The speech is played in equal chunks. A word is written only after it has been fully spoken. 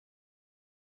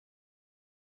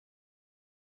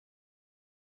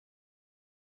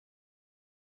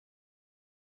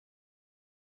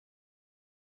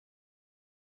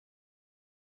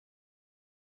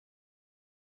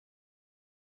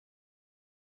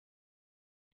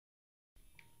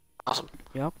Awesome.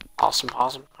 Yep. Awesome.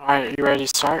 Awesome. Alright, you ready to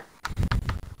start?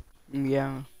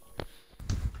 Yeah.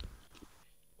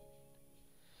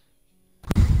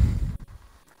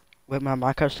 Wait, my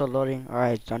Minecraft's still loading.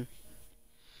 Alright, it's done.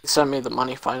 You sent me the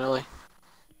money finally.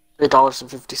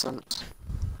 $8.50.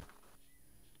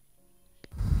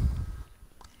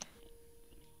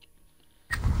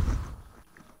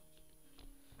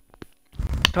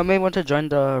 Tell me when to join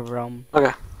the realm.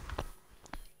 Okay.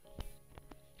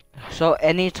 So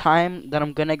anytime that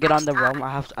I'm gonna get on the realm,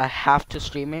 I have to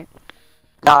stream it.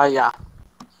 Yeah.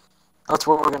 That's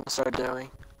what we're gonna start doing.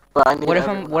 But I need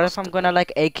everyone What else if I'm to. gonna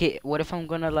like AK what if I'm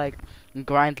gonna like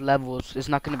grind levels? It's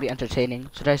not gonna be entertaining.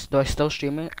 Do I still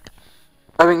stream it?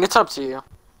 I mean, it's up to you.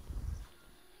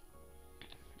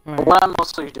 Alright. What I'm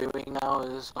mostly doing now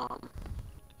is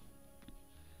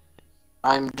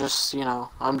I'm just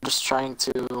trying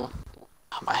to. Oh,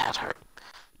 my head hurt.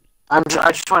 I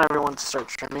just want everyone to start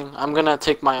streaming. I'm gonna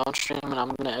take my own stream and I'm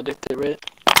gonna edit through it.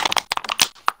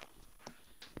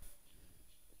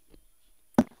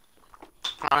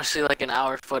 Honestly, like an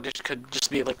hour footage could just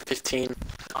be like 15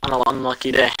 on an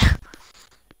unlucky day.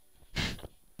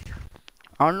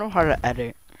 I don't know how to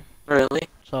edit. Really?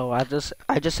 So I just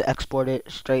export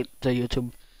it straight to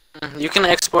YouTube. You can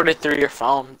export it through your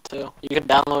phone too. You can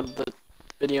download the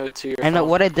video to your And phone.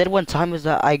 what I did one time is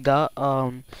that I got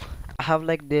I have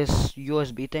like this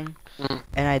USB thing,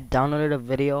 and I downloaded a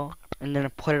video and then I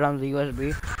put it on the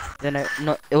USB. Then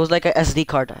it was like a SD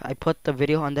card. I put the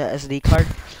video on the SD card,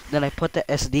 then I put the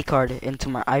SD card into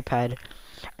my iPad,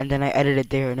 and then I edited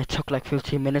there, and it took like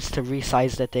 15 minutes to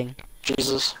resize the thing.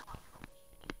 Jesus.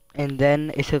 And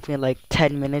then it took me like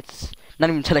 10 minutes,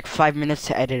 not even to like 5 minutes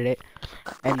to edit it.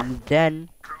 And then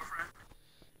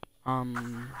I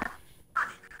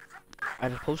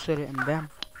just posted it and bam.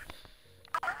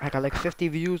 I got like 50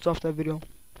 views off that video.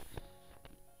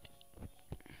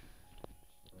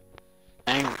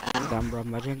 Dang, man. Damn, bro,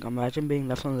 imagine being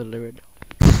left on the lid.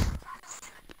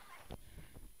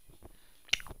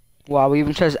 Wow, it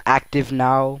even says active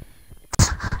now.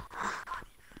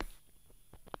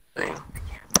 Dang.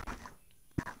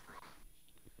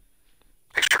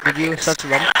 Did you search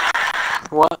them?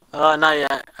 What? Not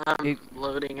yet. I'm You-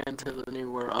 loading into the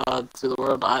new world. To the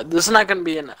world. This is not gonna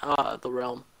be in the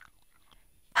realm.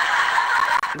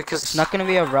 Because It's not gonna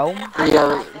be a realm?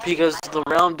 yeah, because the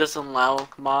realm doesn't allow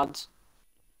mods.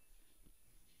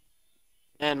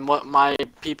 And what my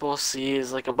people see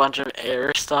is like a bunch of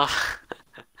air stuff.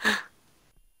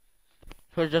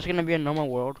 So it's just gonna be a normal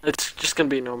world. It's just gonna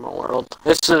be a normal world.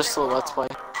 It's just a let's play.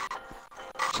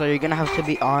 So you're gonna have to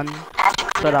be on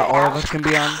so that all of us can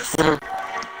be on. Bruh.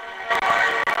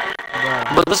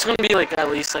 But this is gonna be like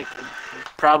at least like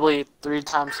probably 3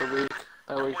 times a week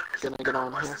that we're gonna get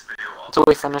on here until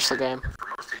we finish the game.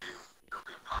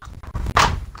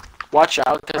 Watch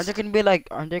out, cause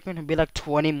Aren't there gonna be like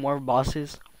 20 more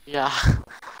bosses? yeah,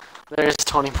 there's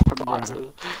 20 more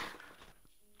bosses.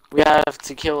 We have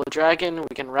to kill a dragon.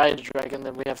 We can ride a dragon.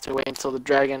 Then we have to wait until the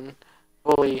dragon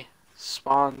fully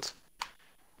spawns.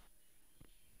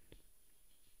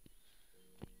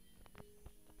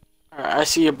 Alright, I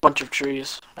see a bunch of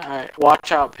trees. Alright,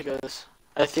 watch out because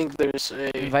I think there's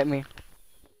a... Invite me.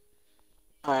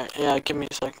 Alright, yeah, give me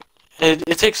a second.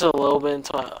 It takes a little bit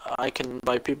until I can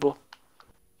invite people.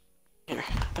 Here,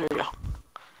 there you go.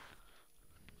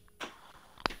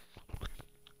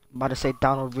 About to say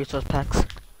download resource packs.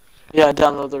 Yeah,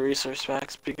 download the resource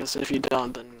packs because if you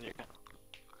don't, then you're gonna...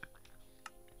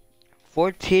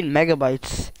 14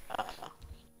 megabytes.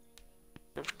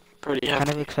 Pretty Kind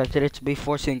hefty. of expected it to be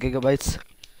 14 gigabytes.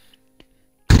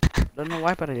 Don't know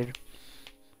why, but I did.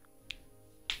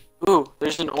 Ooh,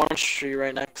 there's an orange tree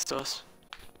right next to us.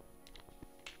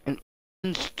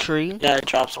 Tree. Yeah, it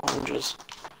drops oranges.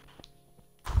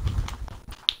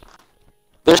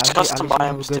 There's custom I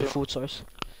have a biomes good too. food source.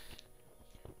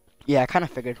 Yeah, I kind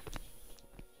of figured.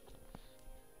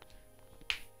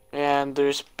 And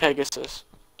there's Pegasus.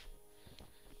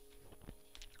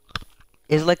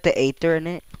 Is like the Aether in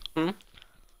it? Hmm?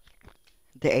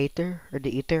 The Aether or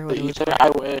the Ether? The Ether? I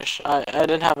wish. I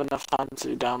didn't have enough time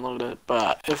to download it,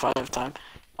 but if I have time.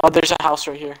 Oh, there's a house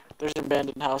right here. There's an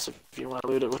abandoned house if you want to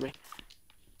loot it with me.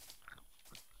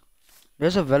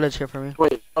 There's a village here for me.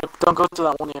 Wait, don't go to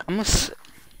that one yet.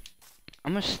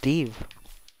 I'm a Steve.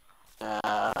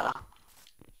 I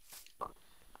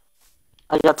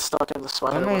got stuck in the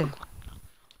spider web.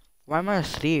 Why am I a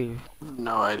Steve?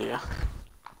 No idea.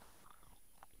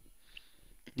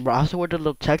 Bro, I also wear the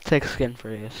little tech skin for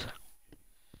this.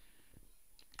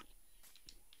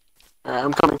 Alright,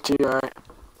 I'm coming to you, alright.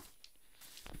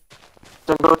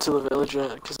 Don't go to the village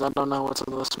yet, because I don't know what's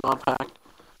in this mod pack.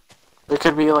 There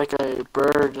could be like a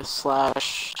bird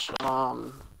slash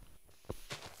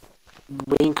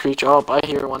winged creature. Oh, I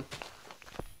hear one.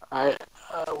 Alright,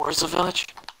 where's the village?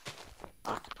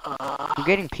 I'm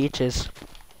getting peaches.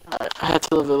 Alright, head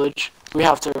to the village. We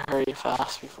have to hurry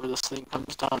fast before this thing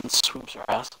comes down and swoops our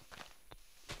ass.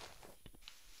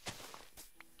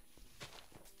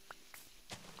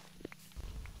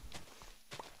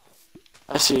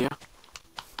 I see you.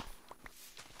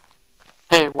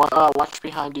 Hey, watch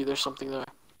behind you. There's something there.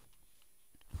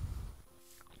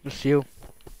 It's you.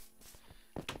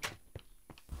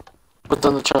 What's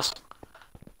on the chest?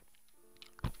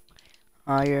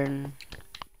 Iron.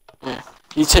 Yeah.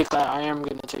 You take that. I am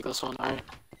gonna take this one. Alright.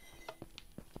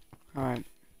 Alright.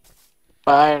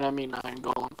 By iron, I mean iron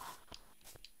golem.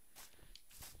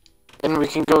 And we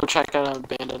can go check out an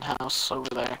abandoned house over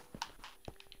there.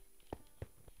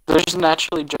 There's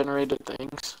naturally generated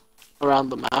things around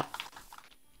the map.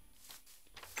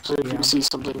 So if you see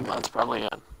something, that's probably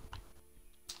it.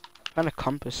 Found a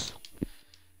compass.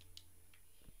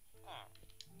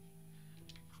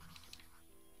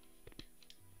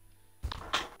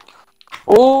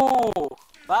 Oh,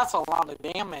 that's a lot of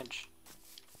damage.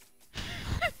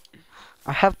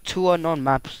 I have 2 unknown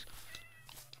maps.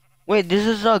 Wait, this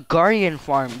is a guardian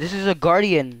farm. This is a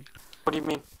guardian. What do you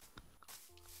mean?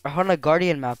 I found a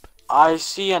guardian map. I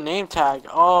see a name tag.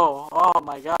 Oh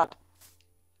my god.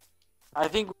 I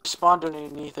think we spawned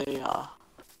underneath a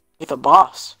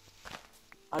boss.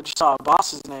 I just saw a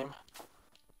boss's name.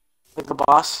 Like the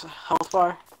boss health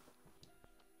bar.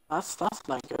 That's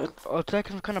not good. Oh, it's like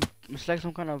some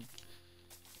kind of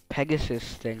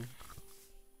Pegasus thing.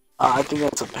 I think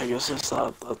that's a Pegasus.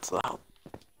 That's the help.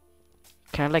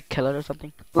 Can I like kill it or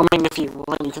something? I mean, if you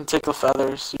want, you can take the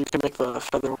feathers. You can make the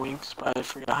feather wings, but I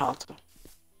forgot how to.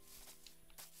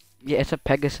 Yeah, it's a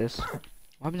Pegasus. What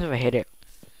happens if I hit it?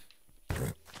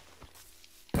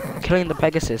 Killing the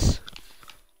Pegasus.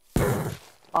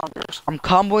 Bonkers. I'm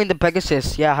comboing the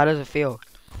Pegasus. Yeah, how does it feel?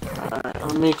 Alright,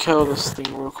 let me kill this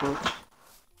thing real quick.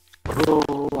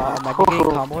 Oh, Imagine getting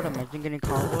comboed. Imagine getting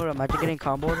comboed. Imagine getting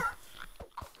comboed.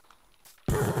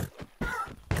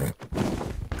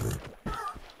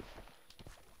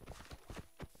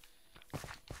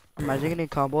 Imagine getting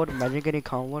comboed. Imagine getting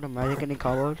comboed. Imagine getting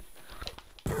comboed.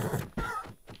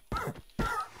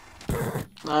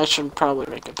 I should probably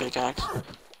make a pickaxe.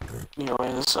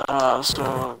 Anyways, so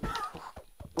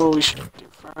what we should do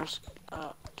first?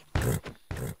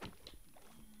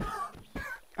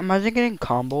 Imagine getting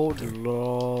comboed.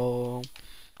 Lol.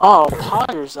 Oh,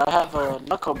 poggers! I have a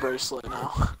knuckle bracelet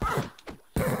now.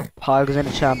 Pogs in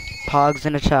the chat. Pogs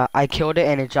in the chat. I killed it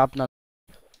and it dropped nothing.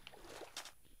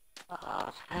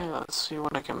 Okay, let's see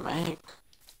what I can make.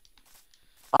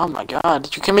 Oh my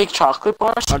god, you can make chocolate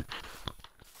bars?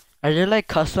 Are there like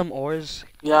custom ores?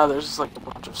 Yeah, there's like a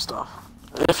bunch of stuff.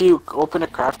 If you open a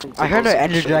crafting table, I heard an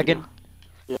ender dragon.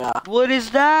 Yeah. What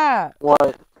is that?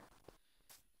 What?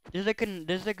 There's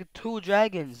like 2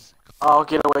 dragons. Oh,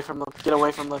 get away from them. Get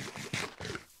away from them.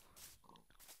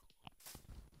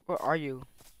 Where are you?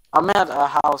 I'm at a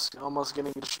house almost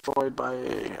getting destroyed by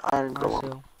iron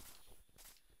golem.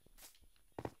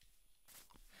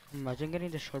 Imagine getting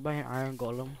destroyed by an iron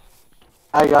golem.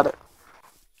 I got it.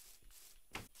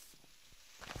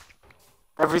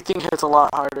 Everything hits a lot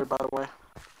harder, by the way.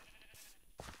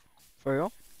 For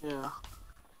real? Yeah.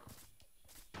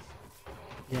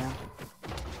 Yeah.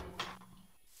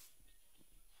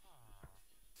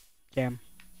 Damn.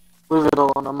 Leave it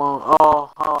alone.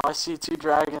 Oh, I see 2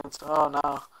 dragons. Oh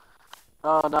no.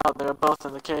 Oh no, they're both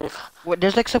in the cave. What?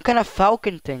 There's like some kind of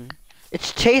falcon thing.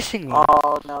 It's chasing me.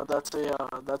 Oh no, that's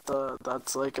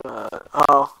like a.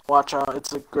 Oh, watch out!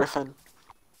 It's a griffin.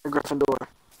 A Gryffindor.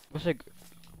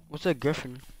 What's a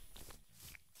griffin?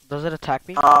 Does it attack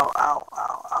me? Oh, ow,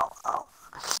 ow, ow, ow.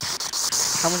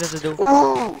 How much does it do?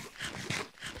 Ooh!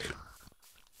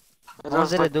 How much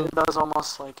did it do? It does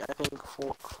almost like, I think,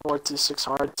 4 to 6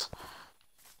 hearts.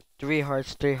 3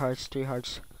 hearts, 3 hearts, 3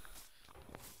 hearts.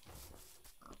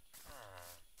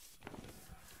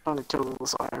 I'm trying to kill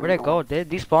this iron. Where'd it go?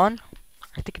 Did it despawn?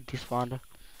 I think it despawned.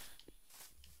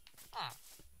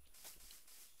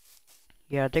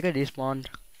 Yeah, I think it despawned.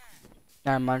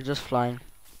 Nah, mine's just flying.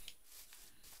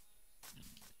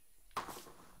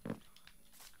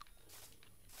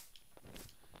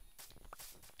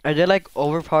 Are there like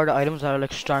overpowered items that are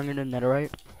like stronger than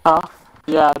netherite? Huh?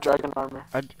 Yeah, dragon armor.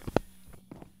 And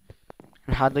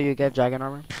how do you get dragon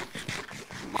armor?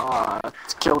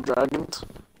 To kill dragons.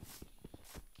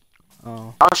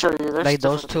 Oh. I'll show you. There's Like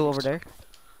those 2 things. over there?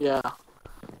 Yeah.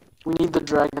 We need the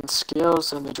dragon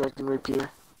skills and the dragon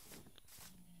rapier.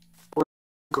 Or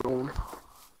golem.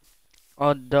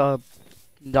 Oh,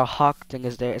 the hawk thing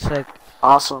is there.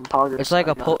 Awesome, poggers. I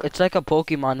got it. It's like a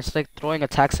Pokemon. It's like throwing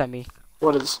attacks at me.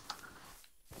 What is?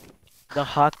 The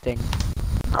hawk thing.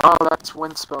 Oh, that's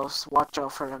wind spells. Watch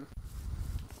out for him.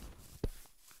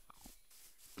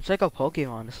 It's like a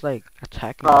Pokemon. It's like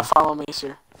attacking me. Follow me,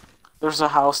 sir. There's a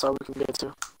house that we can get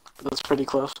to. That's pretty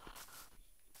close.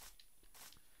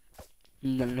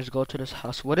 And then let's go to this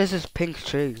house. What is this pink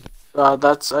tree? I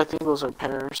think those are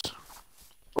pears.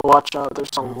 Watch out, there's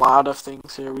a lot of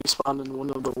things here. We spawned in one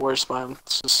of the worst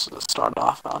biomes to start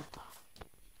off on.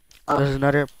 There's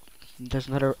another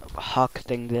hawk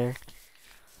thing there.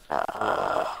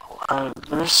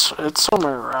 It's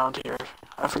somewhere around here.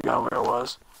 I forgot where it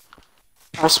was.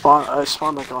 I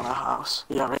spawned like on a house.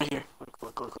 Yeah, right here.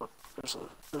 Look.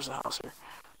 There's a house here.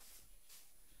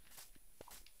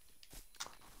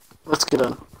 Let's get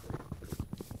in.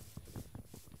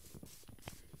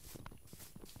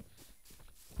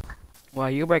 Wow,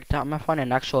 you break down. I'm gonna find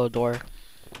an actual door.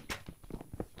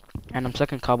 And I'm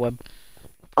stuck in cobweb.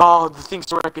 Oh, the thing's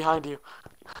right behind you.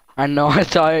 I know, I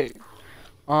saw it.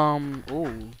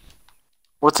 Ooh.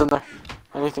 What's in there?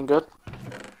 Anything good?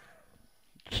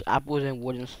 Just apples and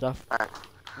wood and stuff. Alright.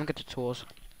 Look at the tools.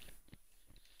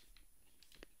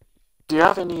 Do you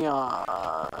have any, okay,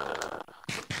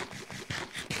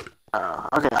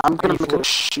 I'm gonna make a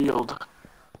shield.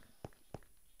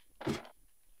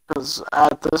 Because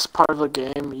at this part of the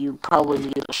game, you probably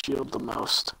need a shield the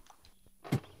most.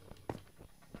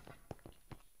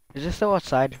 Is it still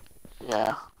outside?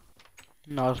 Yeah.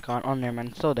 No, it's gone. Oh, never mind.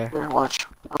 It's still there. Here, watch.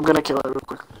 I'm gonna kill it real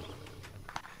quick.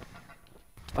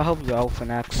 I hope you out for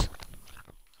next.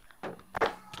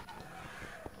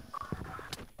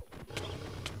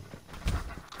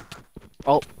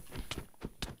 Oh.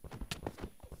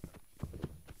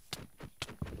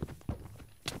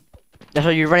 That's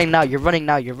what you're running now. You're running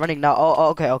now. You're running now. Oh,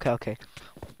 okay.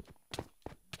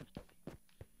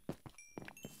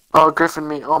 Oh, Griffin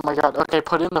meat. Oh my god. Okay,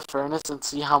 put in the furnace and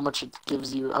see how much it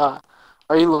gives you. Are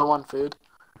you low on food?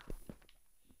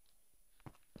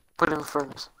 Put it in the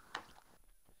furnace.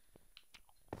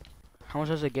 How much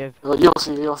does it give? You'll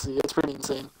see. It's pretty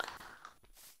insane.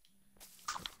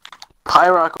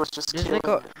 Pyrock was just killing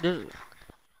it.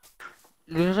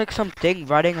 There's like something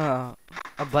riding a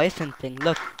bison thing.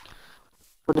 Look.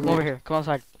 What do you Come over mean? here. Come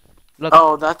outside. Look.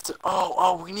 Oh, that's.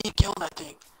 Oh, we need to kill that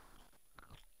thing.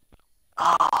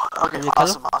 Oh, okay,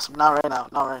 awesome. Not right now.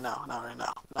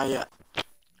 Not yet.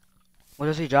 What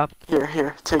does he drop?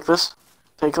 Here, take this.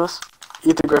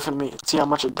 Eat the griffin meat. See how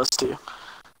much it does to you.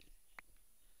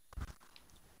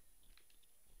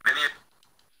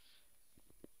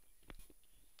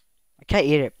 I can't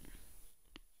eat it.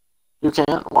 You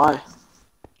can't? Why?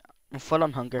 I'm full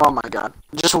on hunger. Oh my god.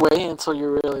 Just wait until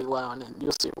you're really low and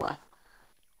you'll see why.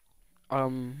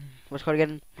 What's called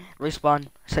again? Respawn.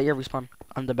 Set your respawn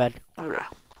on the bed. Okay.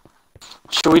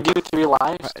 Should we do 3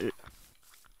 lives?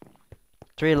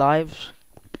 3 lives?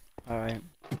 Alright.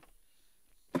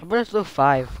 How about let's do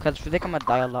 5? Because I think I'm gonna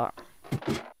die a lot.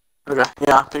 Okay,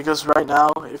 yeah, because right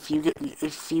now, if you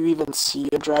even see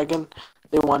a dragon,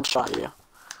 they one-shot you.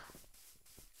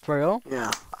 For real?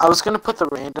 Yeah. I was gonna put the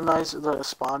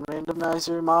spawn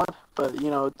randomizer mod, but you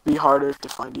know, it'd be harder to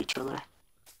find each other.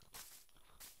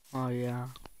 Oh yeah.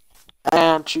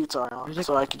 And cheats are on,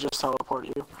 so I could just teleport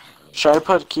you. Should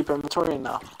I keep inventory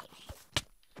now?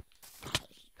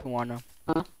 If you wanna.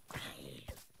 Hmm?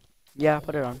 Yeah,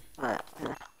 put it on. Alright,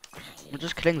 here. We're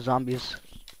just killing zombies.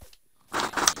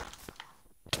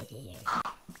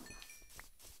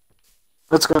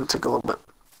 It's gonna take a little bit.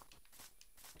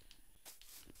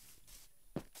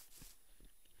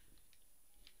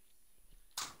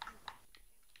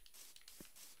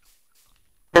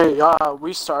 Hey,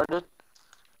 we started.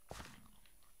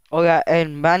 Oh yeah,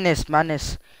 and madness.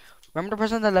 Remember the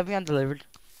person that left me undelivered?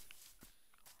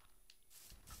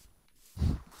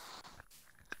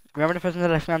 Remember the person that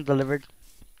left me undelivered?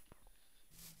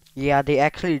 Yeah, they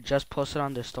actually just posted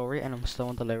on their story and I'm still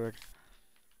undelivered.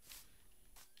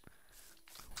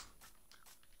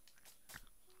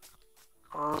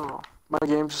 Oh, my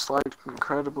game just like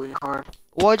incredibly hard.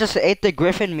 Well, I just ate the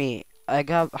griffin meat. I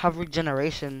have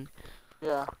regeneration.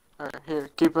 Yeah. Alright, here,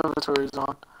 keep inventories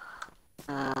on.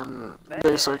 And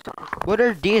basically. What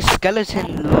are these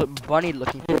skeleton bunny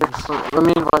looking Here, things? let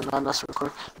me invite Madness real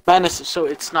quick. Madness, so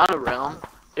it's not a realm.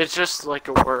 It's just like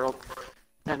a world.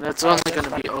 And it's only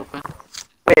gonna be open.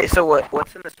 Wait, so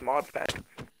what's in this mod pack?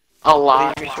 A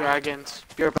lot of dragons.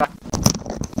 You're back.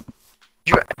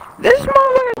 This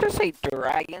motherfucker just say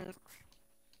dragons?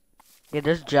 Yeah,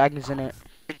 there's dragons in it.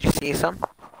 Did you see some?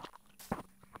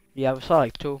 Yeah, I saw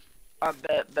like 2. I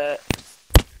bet.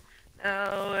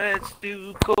 Now it's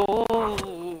too cold.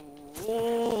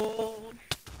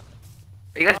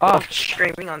 Are you guys Oh. both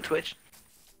streaming on Twitch?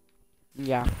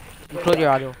 Yeah. Include your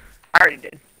audio. I already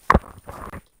did.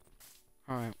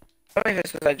 Alright. How many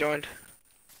since I joined?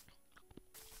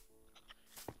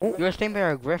 You were staying by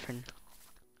a griffin.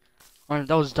 Oh,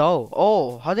 that was Doe.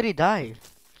 Oh, how did he die?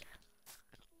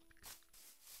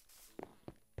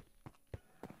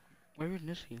 Where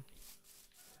is he?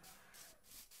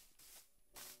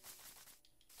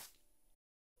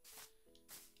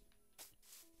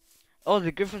 Oh,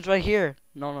 the griffin's right here.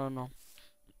 No, no, no.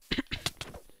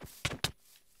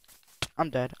 I'm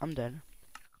dead. I'm dead.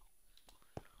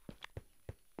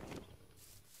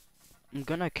 I'm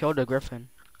gonna kill the griffin.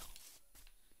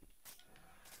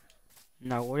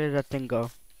 Now, where did that thing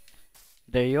go?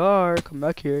 There you are. Come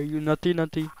back here. You nutty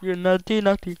nutty. You nutty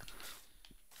nutty.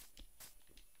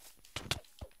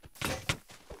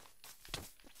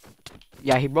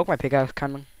 Yeah, he broke my pickaxe,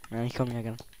 kinda. And he killed me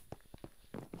again.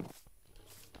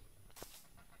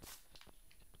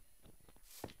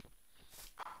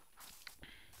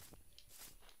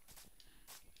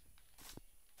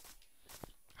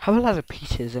 Have a lot of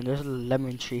pieces, and there's a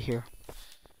lemon tree here.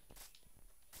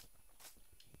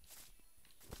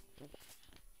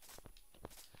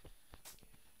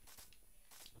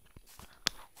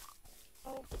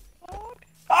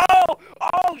 Oh!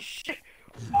 Oh shit!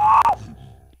 Oh!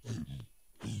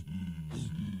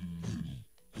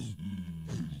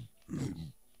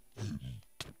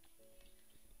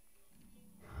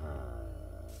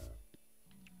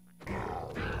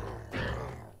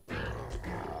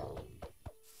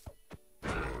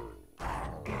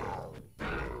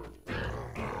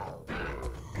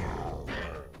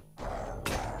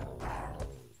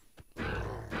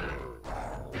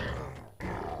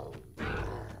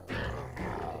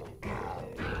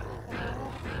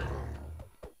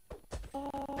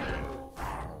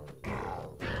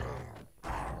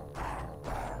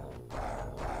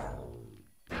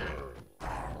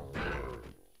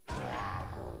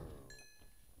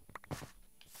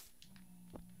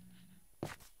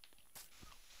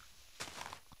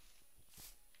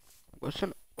 What's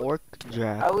an orc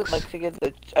drax? I would like to get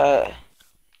the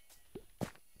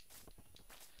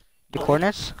The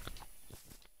coordinates?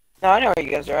 No, I know where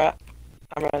you guys are at.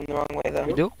 I'm running the wrong way though.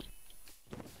 You do?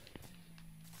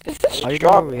 This is How do you know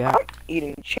where strawberry. we at? I'm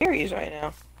eating cherries right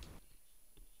now.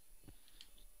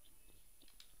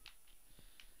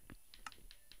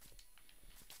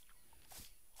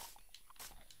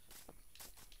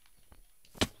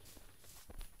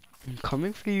 I'm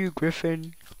coming for you,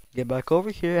 Griffin. Get back over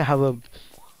here. I have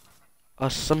a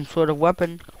some sort of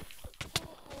weapon.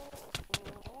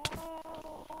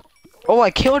 Oh,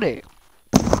 I killed it.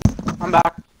 I'm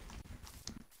back.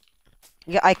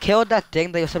 Yeah, I killed that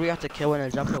thing that you said we have to kill when I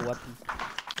dropped the weapon.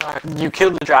 Alright, you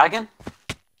killed the dragon?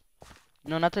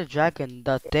 No, not the dragon.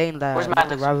 The thing that Where's not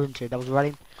the Madness? Ravager that was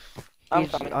running. I'm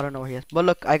He's, coming. I don't know where he is. But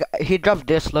look, he dropped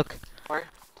this. Look, Where?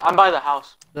 I'm by the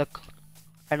house. look.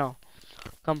 I know.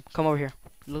 Come over here.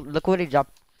 Look what he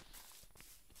dropped.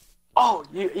 Oh,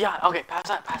 yeah, okay, pass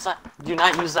that. Do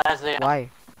not use that as a... Why?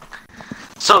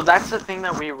 So that's the thing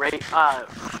that we rate,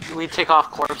 we take off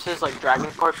corpses, like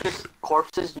dragon corpses,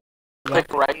 you Yeah.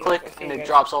 click right click, and it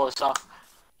drops all the stuff.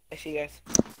 I see you guys.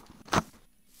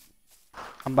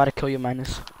 I'm about to kill you,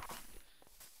 Minus.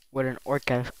 With an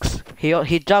orc axe.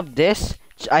 He dropped this.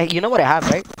 You know what I have,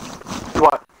 right?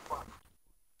 What?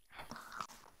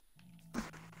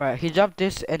 Right. He dropped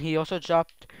this, and he also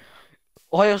dropped.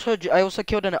 Oh, I also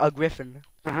killed a griffin.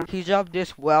 Mhm. He dropped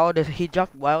this he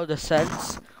dropped wild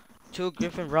ascents, 2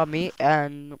 griffin raw meat,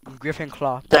 and griffin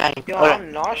claw. Dang. Yo, Okay.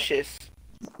 I'm nauseous.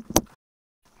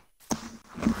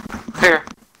 Here.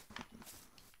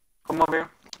 Come over here.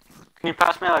 Can you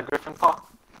pass me that griffin claw?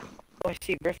 Oh, I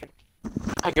see Griffin.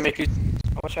 I can make you...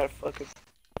 I'm gonna try to fuck him.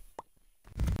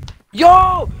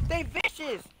 Yo! They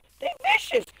vicious! They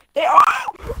vicious! They are!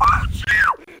 Oh,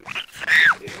 shoot!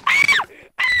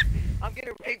 I'm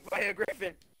getting raped by a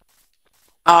Griffin.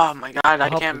 Oh my god, I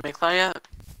Help can't me. make that yet.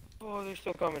 Oh, they're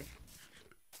still coming.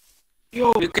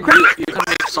 Yo! You can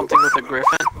make something with a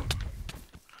griffin.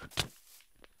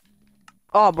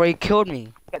 Oh, bro, he killed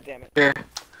me. God damn it. Here.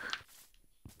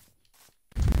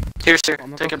 Here, sir.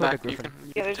 I'm gonna Take go it kill the back. You griffin.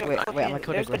 can, Yeah, there's a Wait, fucking, I'm gonna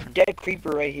kill the there's a Griffin. dead creeper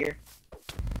right here.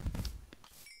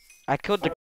 I killed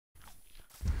the.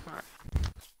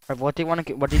 Alright, what do you want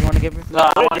to? What do you want to give me? No, I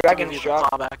What a want to dragon give you the shot.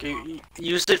 claw back. You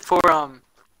use it for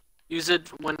use it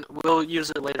when we'll use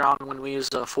it later on when we use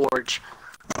the forge.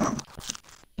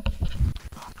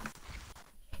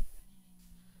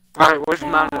 All right, where's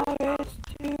Madness?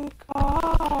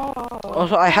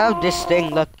 Also, I have this thing.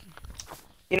 Look,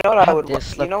 You know what I I have would?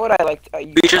 this. You Look, know what I like?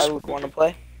 We I just. would want to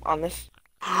play on this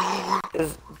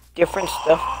is different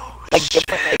stuff, like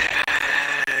different like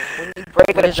when you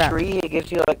break what a is that? tree, it gives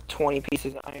you like 20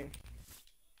 pieces of iron.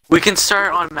 We can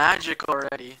start on magic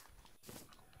already.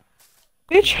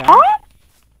 Bitch, Okay. huh?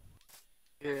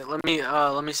 Here, let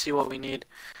me see what we need.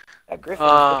 That griffin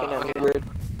is looking at me Okay. weird.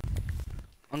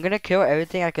 I'm gonna kill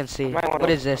everything I can see. I might wanna, What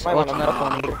is this? I might Oh, it's wanna not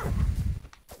fuck phony. later.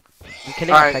 I'm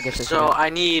killing a Alright, Pegasus so here. I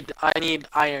need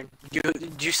iron. Do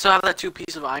you still have that 2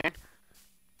 pieces of iron?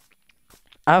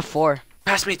 I have 4.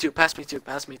 Pass me two, pass me two,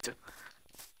 pass me two.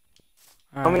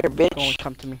 Come Alright, here, go bitch. and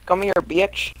come to me. Come here,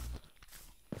 bitch.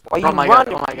 Why you Oh my god,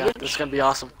 running, oh my god, bitch? this is gonna be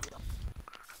awesome.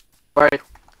 Alright,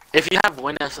 if you have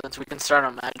wind essence, we can start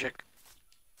on magic.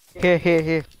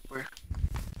 Here. Where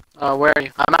are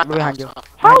you? I'm at the Behind house. you.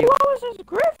 How Behind you. low is this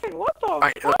griffin? What the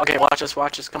Alright, fuck? okay, watch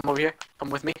this, come over here.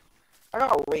 Come with me. I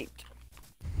got raped.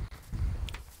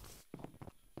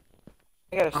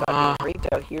 I gotta stop Uh. getting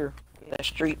raped out here in the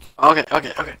streets. Okay.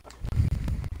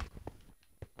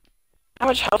 How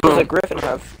much health does a griffin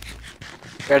have?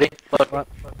 Ready? Look. What?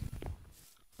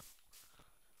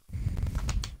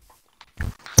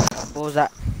 What was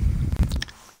that?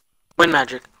 Wind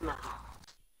magic.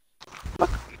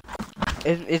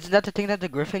 Isn't that the thing that the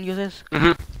griffin uses?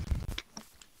 Mm-hmm.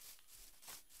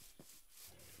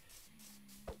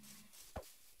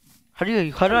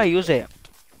 How do I use it?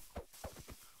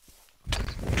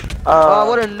 Uh, Oh,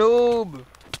 what a noob!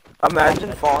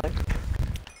 imagine falling.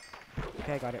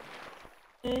 Okay, I got it.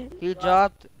 He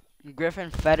dropped Griffin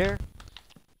Feather.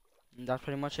 And that's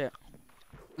pretty much it.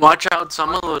 Watch out,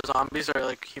 some of those zombies are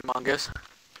like humongous.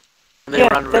 And they Yeah,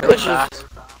 run they're really vicious. fast.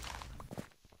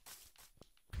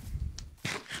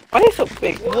 Why are they so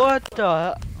big? What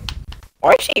the?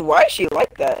 Why is she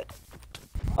like that?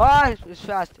 Ah, it's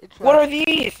fast. It's fast. What are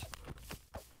these?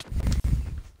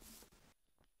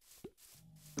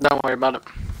 Don't worry about it.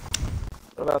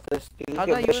 What about this? Do these How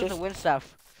do I get use vicious? the wind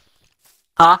staff?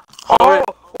 Huh? Hold Oh, it.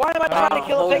 why am I trying to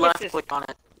kill Hold a left Pegasus? click on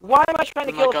it. Why am I trying to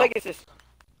And kill let a go. Pegasus?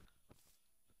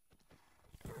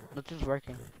 Nothing's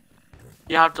working.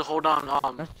 You have to hold on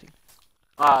Nothing.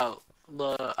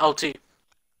 the LT.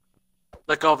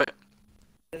 Let go of it.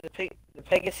 Does the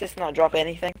Pegasus not drop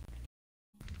anything?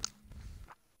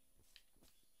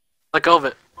 Let go of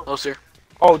it. Closer.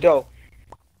 Oh, dope.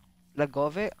 Let go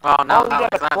of it. Oh no, we no,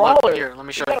 got a look, crawler. here, let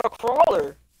me show We you. got a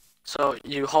crawler. So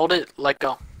you hold it, let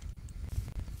go.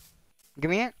 Give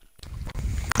me it.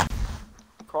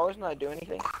 Crawler's not doing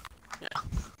anything. Yeah.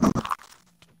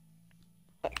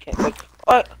 I can't. Like,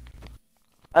 what?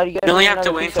 Oh, you guys You only need have to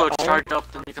another wait piece until of it's iron? charged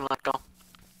up, then you can let go.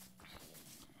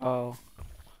 Oh.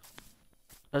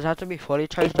 Does it have to be fully Hey,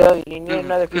 charged? Bill, you need Mhm,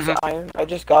 another piece of iron? I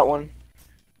just got one.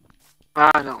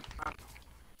 I know.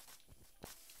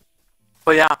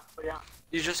 But yeah,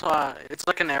 you just it's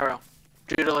like an arrow.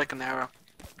 Treat it like an arrow.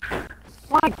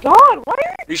 My God, why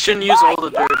are You shouldn't use all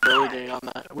the durability on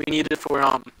that. We need it for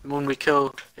when we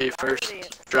kill a first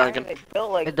dragon. they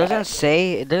built like It doesn't that?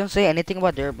 say. It doesn't say anything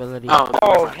about durability. Oh, then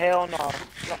Oh, we're fine. hell no.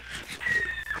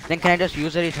 Then can I just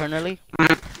use it eternally?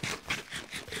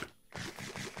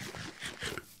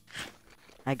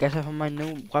 I guess I found my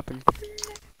new weapon.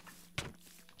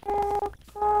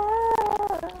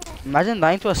 Imagine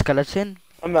dying to a skeleton.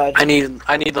 Imagine.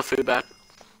 I need the food back.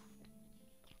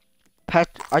 Pet.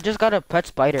 I just got a pet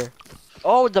spider.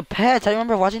 Oh, the pets. I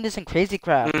remember watching this in Crazy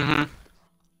Craft. Mm-hmm.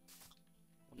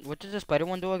 What does the spider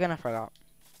one do again? I forgot.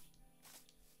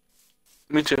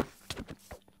 Me too.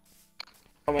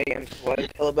 Oh my God, what?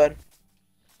 Hillabud?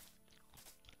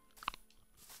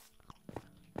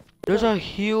 There's a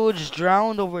huge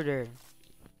drowned over there.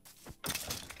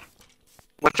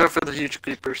 Watch out for the huge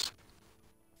creepers.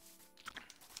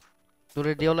 Do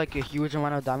they deal like a huge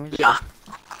amount of damage? Yeah.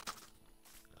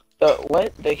 The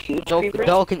what? The huge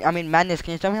creepers? I mean, Madness,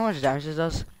 can you tell me how much damage this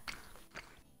does?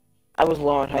 I was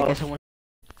low on I guess health. I want.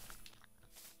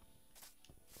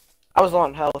 I was low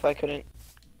on health. I couldn't.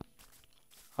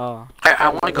 Oh. I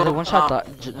want to Does go. it one shot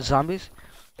zombies?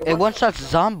 It one shots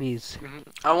zombies.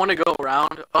 I want to go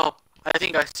around. Oh, I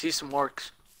think I see some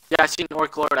orcs. Yeah, I see an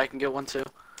orc lord. I can get one too.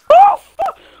 Oh,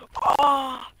 fuck!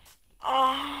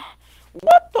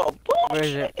 What the Where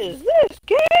is bullshit it? is this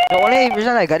game? The only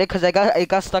reason I got it because it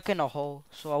got stuck in a hole,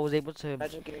 so I was able to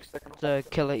Imagine getting stuck in a hole.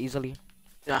 kill it easily.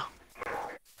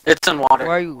 It's in water.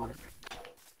 Where are you?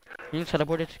 Can you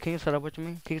teleport it? Can you teleport to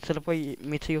me? Can you teleport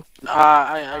me to you?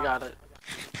 I got it.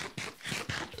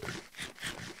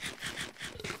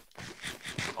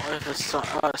 Oh, if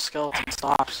the skeleton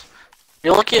stops.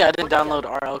 You're lucky I didn't download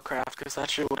RL Craft because that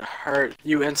shit would hurt.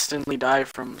 You instantly die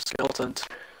from skeletons.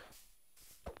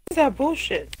 What is that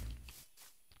bullshit?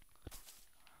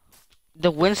 The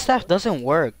wind staff doesn't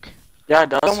work. Yeah, it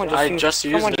does. Someone I just just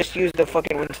used someone it. just used the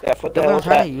fucking wind staff. What the Yeah, but hell I'm was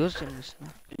trying that? to use it.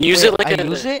 Use Wait, it like I a.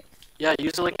 use it? Yeah,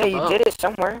 use it like Yeah, a you bow. did it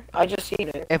somewhere. I just seen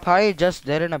it. It probably just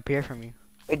didn't appear for me.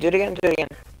 Wait, do it again. Do it again.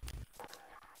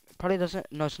 It probably doesn't.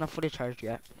 No, it's not fully charged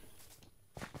yet.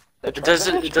 Does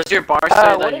your bar say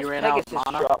What that does you ran out of Pegasus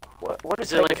mana? drop? What Is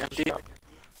does it like Pegasus empty? drop?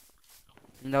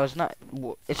 No, it's not.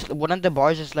 It's one of the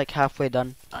bars is like halfway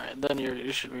done. Alright, then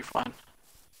you should be fine.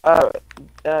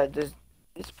 Does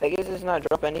this Pegasus not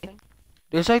drop anything?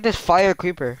 There's like this fire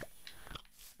creeper.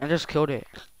 I just killed it.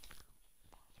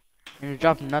 And it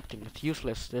dropped nothing. It's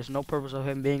useless. There's no purpose of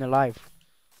him being alive.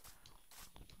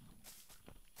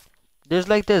 There's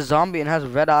like this zombie and has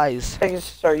red eyes.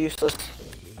 Pegasus are useless.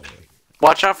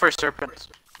 Watch out for serpents.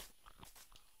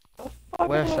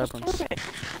 Where are Fucking serpents? serpent.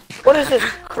 What is this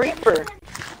creeper?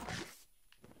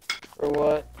 Or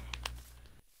what?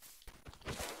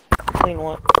 Clean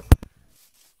one.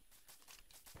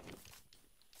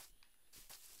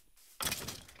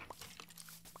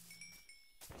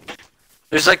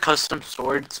 There's like custom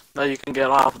swords that you can get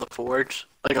off the forge,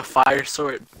 like a fire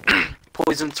sword,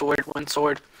 poison sword, wind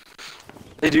sword.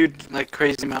 They do like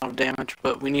crazy amount of damage,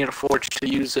 but we need a forge to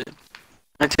use it.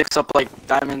 It takes up like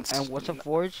diamonds. And what's a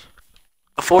forge?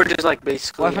 A forge is like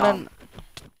basically. What if I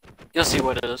You'll see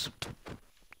what it is.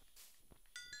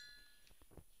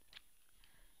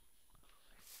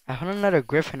 found another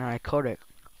griffin and I killed it.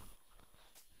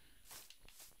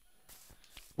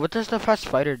 What does the fast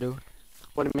spider do?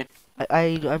 What do you mean?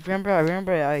 I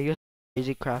remember I used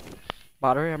Easy Craft, but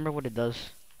I don't remember what it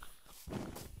does.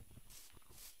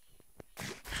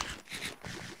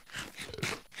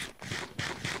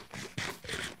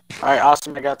 Alright,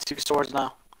 awesome. I got 2 swords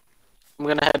now. I'm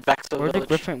gonna head back to the Where'd the village.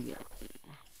 griffin?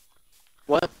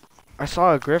 What? I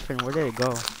saw a griffin. Where did it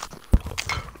go?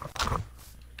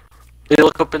 Did you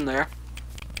look up in there?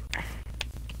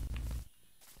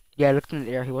 Yeah, I looked in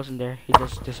the air. He wasn't there. He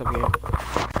just disappeared.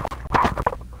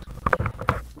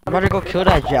 I'm about to go kill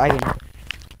that dragon.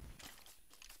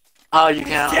 Oh, you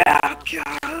can't.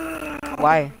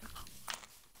 Why?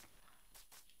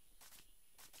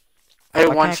 I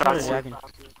Why one can't I kill shot the dragon?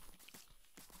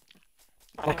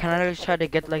 Or can I just try to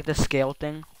get like the scale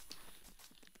thing?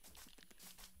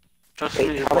 Trust me,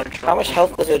 Wait, one how much shot.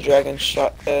 health does a dragon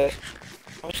shot? How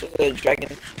much does a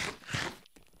dragon?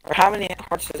 Or how many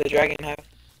hearts does a dragon have?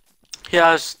 He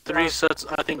has 3 sets.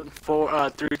 I think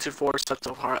 3 to 4 sets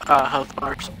of health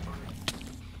bars.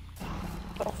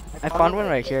 I found one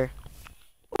right here.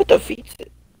 What defeats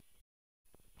it?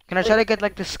 Can I try to get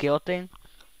like the scale thing?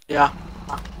 Yeah.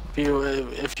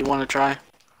 If you want to try.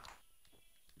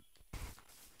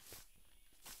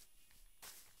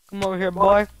 Come over here,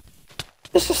 boy.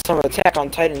 This is some Attack on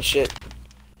Titan shit.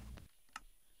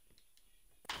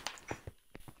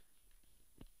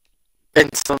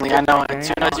 Instantly, I know. As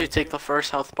soon as you take the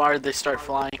first health bar, they start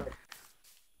flying.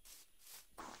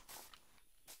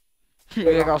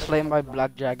 You got slain by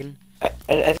black dragon.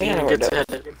 I think I know You where get it to does.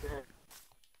 hit it.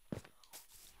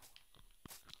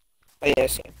 Oh yeah, I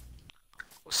see him.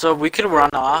 So we could run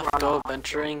off, go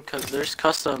adventuring, cause there's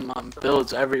custom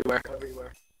builds everywhere.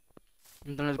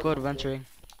 And then let's go adventuring.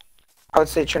 I would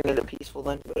say turn it peaceful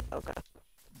then, but okay.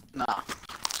 Nah.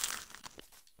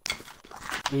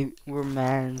 We're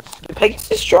mans. The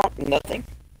Pegasus drop nothing.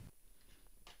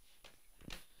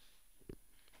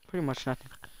 Pretty much nothing.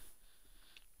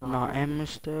 No, I'm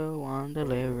still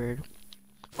undelivered.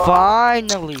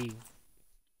 Finally!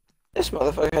 This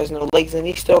motherfucker has no legs and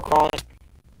he's still crawling.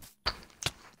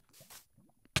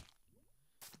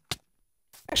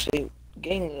 Actually,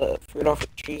 getting the fruit off the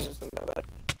trees isn't that bad.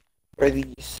 Or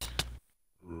these.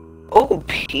 Oh,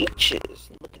 peaches!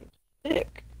 Looking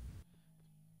thick.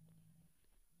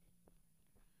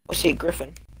 I see a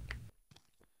griffin.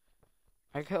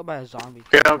 I got killed by a zombie.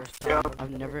 Yep,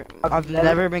 I've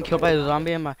never been killed by a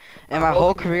zombie in my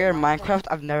whole career in Minecraft.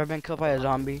 I've never been killed by a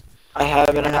zombie. I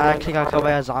haven't. And I actually got killed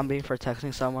by a zombie for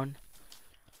texting someone.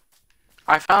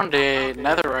 I found a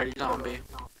netherite zombie.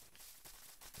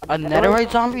 A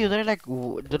netherite zombie? Did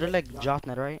it like drop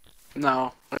netherite?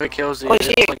 No, if it kills you, Oh, I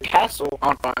see it's a like castle.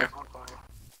 on fire.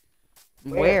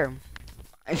 Where?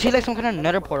 I see like some kind of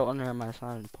nether portal under my it's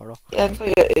not a portal. Yeah, it's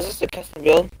like is this a custom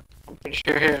build? I'm pretty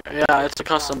sure. Here, yeah, it's a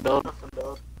custom build.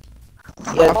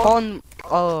 I Yeah, found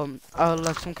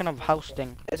like some kind of house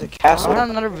thing. it's a I castle.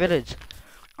 found another village.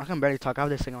 I can barely talk. I have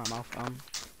this thing in my mouth. I'm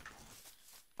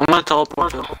gonna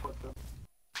teleport you.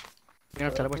 You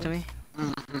gonna teleport to me?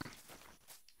 Mhm.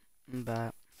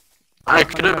 But I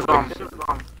could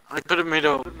have made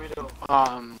a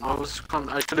what was it called?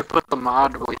 I could have put the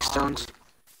mod waystones.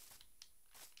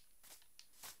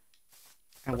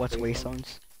 and what's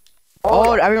waystones?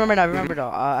 Oh, I remember now. I remember now.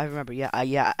 I remember. Yeah,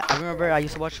 yeah. I remember. I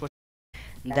used to watch what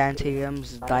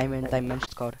Dantium's Diamond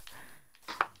Dimensions called.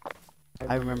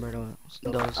 I remember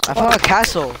those. I found a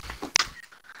castle.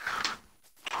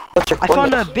 What's your I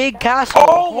found a coordinates? big castle.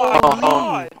 Oh my Holy.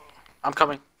 god! I'm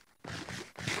coming.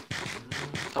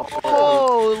 Don't forget.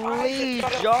 Holy I just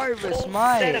got a Jarvis, full set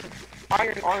my. of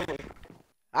iron armor.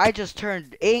 I just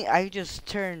turned 8. I just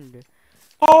turned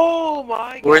Oh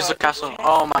my god! Where's the castle?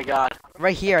 Oh my god.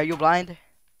 right here. Are you blind?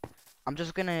 I'm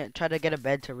just gonna try to get a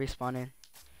bed to respawn in.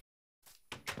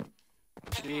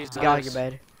 Jesus. Get out of your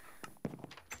bed.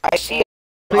 I see it.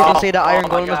 Please don't say the iron my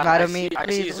golem was God. mad I at me. see, I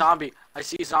Please. see a zombie. I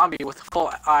see a zombie with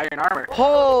full iron armor.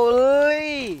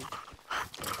 Holy!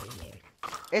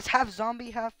 It's half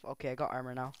zombie, half. Okay, I got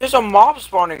armor now. There's a mob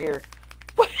spawner here.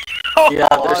 Yeah,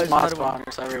 Oh, there's there's mod another one.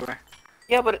 spawners everywhere.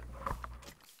 Yeah, but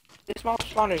this mob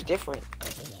spawner is different.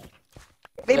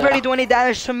 They Yeah. barely do any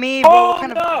damage to me, bro. Oh, What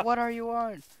kind no. of? What are you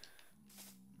on?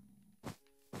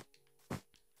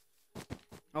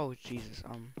 Oh Jesus.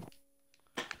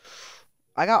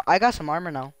 I got some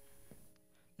armor now.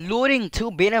 Looting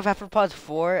 2, Bane of Afterpods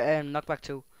 4, and Knockback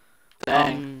 2.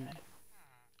 Dang.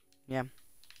 Yeah.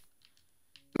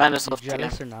 Madness You left again.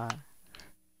 jealous or not?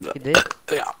 You did?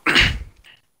 Yeah.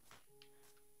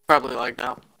 Probably like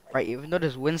that. Right, even though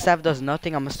this wind staff does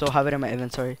nothing, I'm gonna still have it in my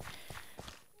inventory.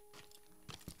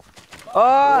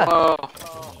 Oh!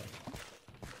 Whoa.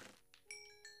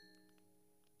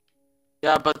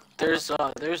 Yeah, but there's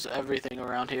everything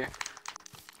around here.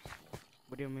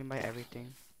 What do you mean by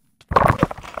everything?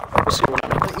 You see what I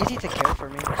mean? It's easy to care for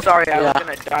me. Sorry, I was Yeah.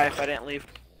 gonna die if I didn't leave.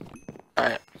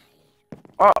 Alright.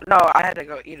 Oh no, I had to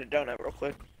go eat a donut real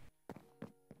quick.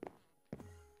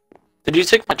 Did you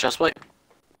take my chestplate?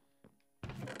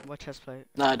 What chest plate?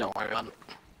 Nah, don't worry about it.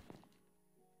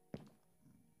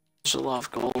 There's a lot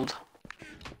of gold.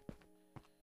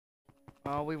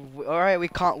 Alright, we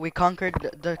conquered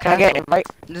the Can I get castle. invite?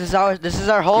 This is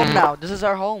our home now. This is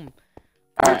our home.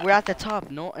 Alright. We're at the top.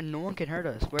 No one can hurt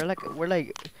us. We're like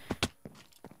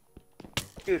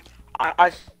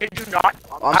I did you not?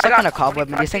 I'm I stuck got in a cobweb,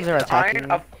 and 25 these things are pieces of iron attacking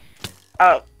me.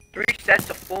 of, 3 sets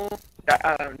of full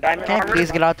diamond Can I armor.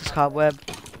 please get out this cobweb?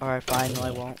 Alright, fine. No,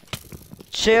 I won't.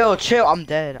 Chill. I'm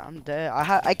dead.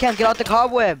 I can't get out the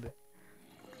cobweb.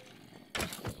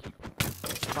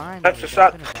 Fine. That's I'm what's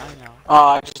up. gonna die now. Oh,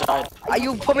 I just died.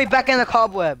 You put me back in the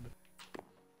cobweb.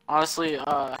 Honestly,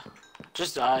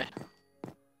 just die.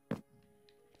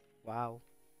 Wow.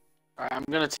 Alright, I'm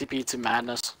gonna TP to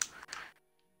Madness.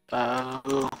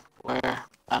 Who? Where?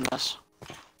 Madness.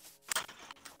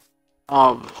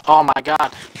 Oh my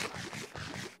god.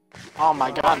 Oh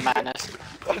my god, Madness.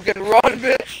 Fucking run,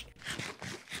 bitch.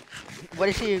 What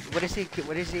is he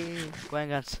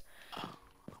going against?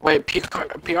 Wait,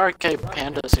 PRK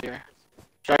Panda's here.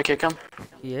 Should I kick him?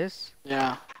 He is?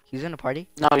 Yeah. He's in a party?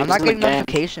 No, he's I'm not in getting the game.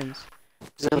 notifications.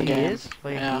 He's in the He game. is?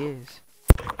 Wait, Yeah. he is.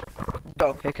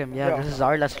 Go. Pick him. Yeah, Go. this is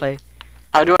our let's play.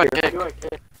 How do I kick?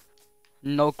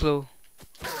 No clue.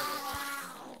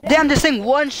 Damn, this thing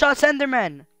one-shots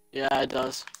Enderman. Yeah, it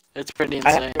does. It's pretty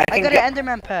insane. I got an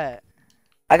Enderman pet.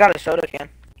 I got a soda can.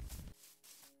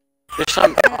 There's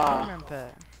some. I got an Enderman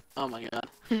pet. Oh my god.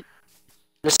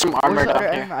 There's some armor Where's the down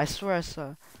other here. Enderman? I swear I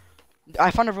saw.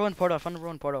 I found a ruined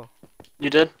portal. You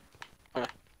did?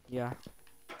 Yeah.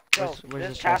 Yo, Where's this the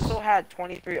chest? castle had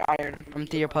 23 iron.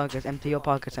 Empty your pockets. Empty your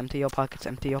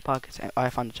pockets. Oh, I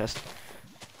found the chest.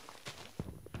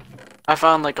 I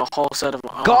found like a whole set of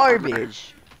armor.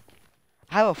 Garbage.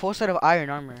 I have a full set of iron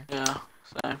armor. Yeah,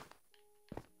 same.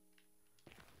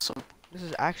 So, This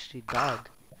is actually dog.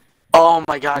 oh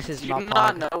my god, This is do you not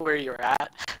not pog. know where you're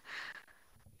at?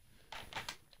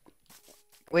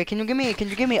 Wait, can you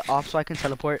give me off so I can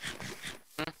teleport?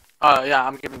 Oh yeah,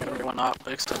 I'm giving everyone up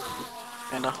except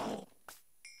Panda.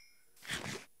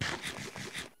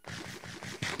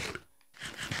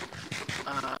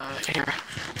 Here.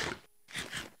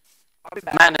 I'll be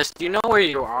back. Madness, do you know where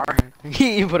you are?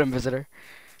 You put him visitor.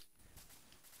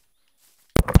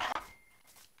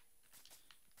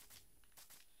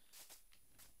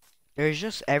 There's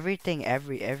just everything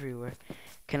everywhere.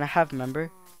 Can I have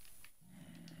member?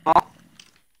 Huh?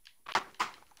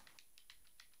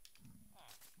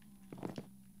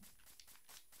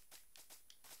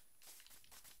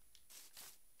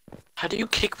 How do you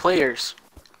kick players?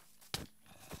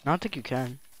 I don't think you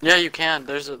can. Yeah, you can.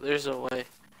 There's a way.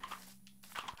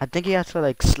 I think you have to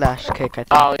like slash kick. I think.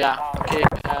 Oh yeah. Kick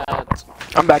at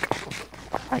I'm back.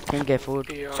 I can't get food.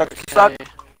 Suck, PRK. suck.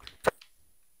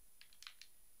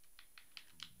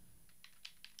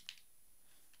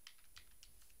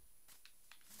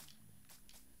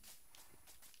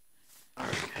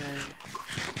 Okay.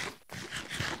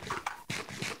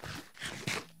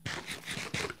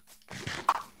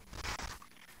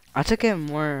 I took it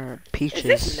more Is peaches.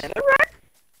 this netherrack?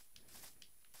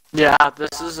 Yeah,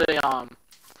 this is a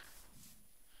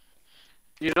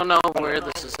You don't know where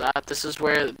this is at. This is a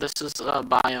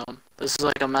biome. This is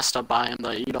like a messed up biome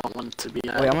that you don't want to be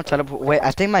at. Wait, I'm gonna teleport. Wait,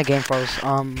 I think my game froze.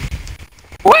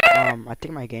 What? I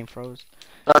think my game froze.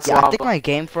 That's Yeah, lava. I think my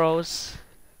game froze.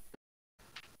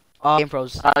 Game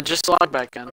froze. Just log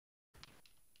back in.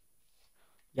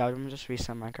 Yeah, let me just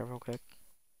reset Minecraft real quick.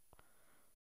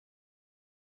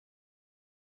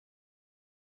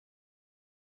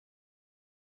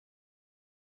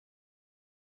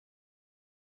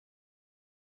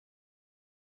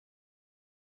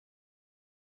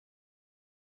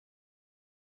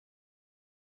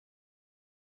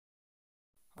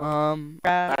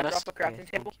 Madness. Drop a crafting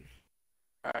table.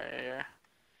 Alright, here.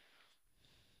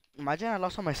 Imagine I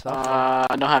lost all my stuff.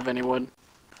 I don't have any wood.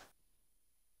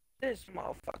 This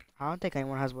motherfucker. I don't think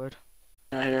anyone has wood.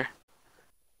 Right here.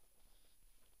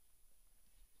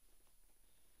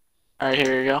 Alright,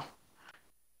 here you go.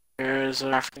 Here's a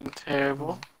crafting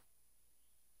table.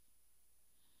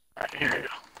 Alright, here you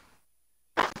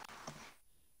go.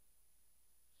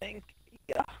 Thank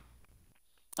ya.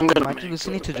 I'm gonna Imagine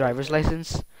listening to driver's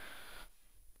license.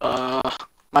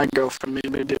 My girlfriend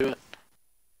made me do it.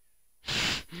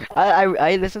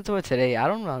 I listened to it today. I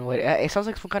don't know what it sounds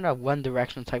like, some kind of One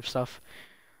Direction type stuff.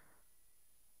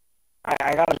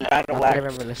 I got a I battle don't think I've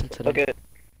axe. ever listened to Look them. at it.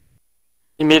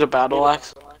 You made a battle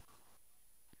axe?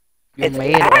 You It's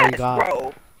made it or you ass, got.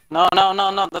 bro.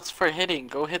 No, that's for hitting.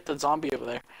 Go hit the zombie over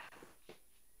there.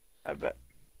 I bet.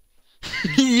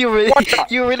 you really, What the-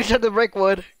 you really tried to break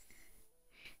wood.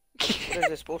 What is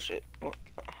this bullshit?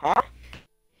 Huh?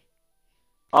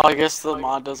 Oh, I guess the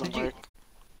mod doesn't Did you- work.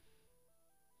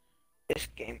 This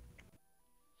game.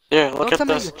 Here, look Don't at tell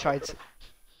me this. you tried.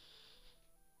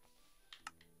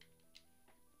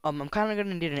 I'm kind of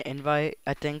gonna need an invite,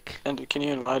 I think. And can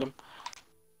you invite him?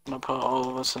 I'm gonna put all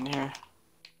of us in here.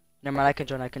 Never mind, I can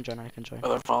join. Oh,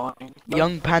 they're following.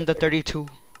 Young Panda 32.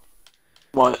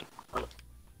 What?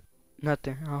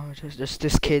 Nothing. Oh, just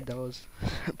this kid that was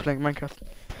playing Minecraft.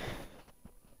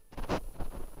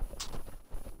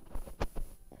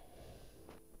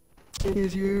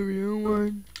 Is you real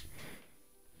one?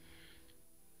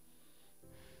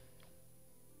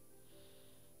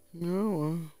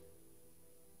 No.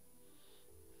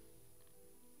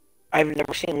 I've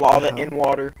never seen lava Uh-huh. in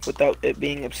water without it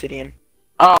being obsidian.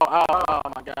 Oh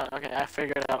my god. Okay, I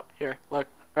figured it out. Here, look.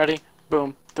 Ready?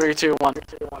 Boom. 3, 2, 1.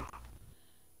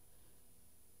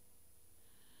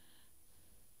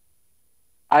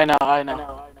 I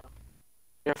know.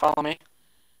 Here, follow me.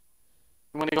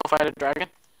 You wanna go fight a dragon?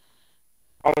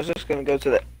 I was just gonna go to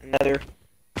the nether.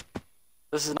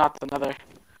 This is not the nether.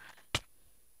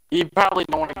 You probably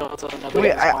don't want to go to the nether.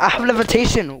 Wait, I have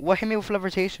levitation. What hit me with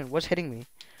levitation? What's hitting me?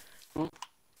 Oh,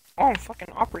 I'm fucking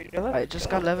operator. I just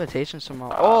got levitation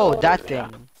somehow. Oh, that yeah.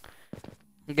 thing.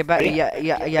 Get back. Ready?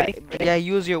 Yeah.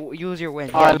 Use your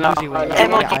wind. Oh, Yeah, no. use your wind.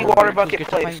 MLG Yeah, water you're too bucket, scared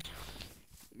to find please. me.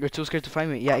 You're too scared to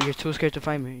find me. Yeah, you're too scared to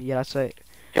find me. Yeah, that's right.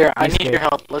 Here, I He's need your scared.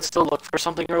 help. Let's still look for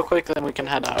something real quick, then we can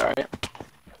head out,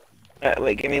 alright?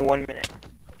 Wait, give me 1 minute.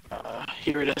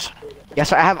 Here it is. Yes,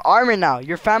 sir, I have armor now.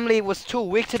 Your family was too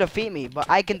weak to defeat me, but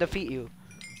I can defeat you.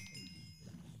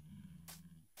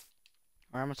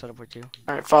 Alright, I'm gonna teleport you.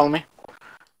 Alright, follow me.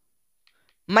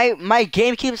 My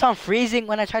game keeps on freezing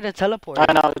when I try to teleport.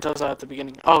 I know, it does that at the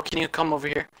beginning. Oh, can you come over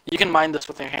here? You can mine this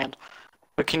with your hand.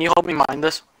 But can you help me mine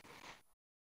this?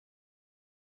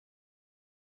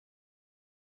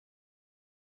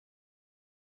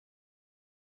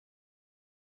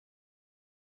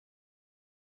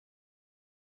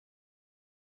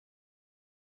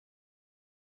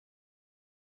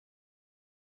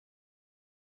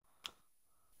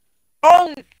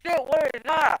 Oh shit, what is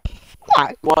that?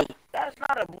 What? What? That's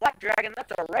not a black dragon,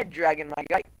 that's a red dragon, my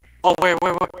guy. Oh, wait.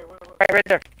 Right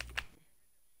there.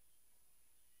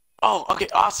 Oh, okay,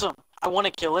 awesome. I want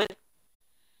to kill it.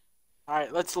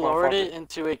 Alright, let's lower fuck it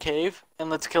into a cave, and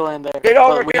let's kill it in there. Get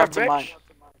over But we here, have to mine. bitch.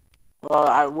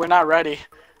 Well, we're not ready.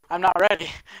 I'm not ready.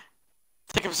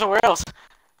 Take him somewhere else.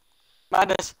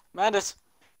 Madness.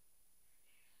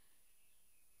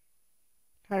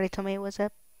 Already tell me what's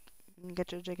up.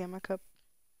 Get your jig in my cup.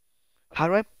 How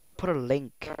do I put a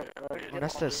link? Alright. Oh,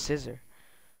 that's the scissor.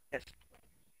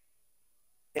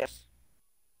 Yes.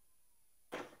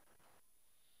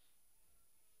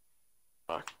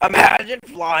 Fuck. Imagine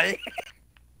flying.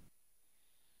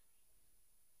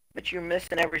 But you're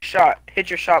missing every shot. Hit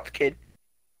your shots, kid.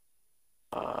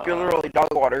 You're literally dog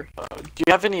water. Do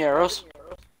you have any arrows?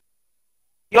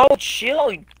 Yo,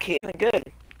 chill, kid.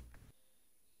 Good.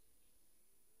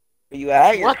 Are you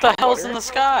at? What the hell's in the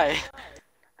sky?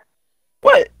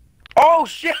 What? Oh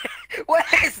shit! What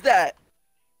is that?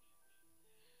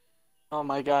 Oh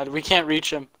my god, we can't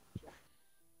reach him.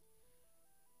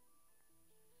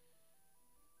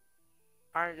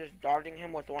 I'm just dodging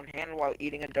him with one hand while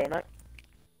eating a donut.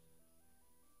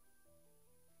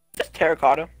 Just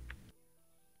terracotta.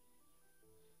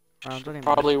 Don't even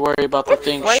Probably worry about the What's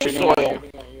thing flame shooting at soil?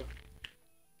 you.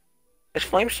 Is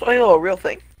flame soil a real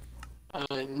thing?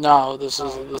 No, this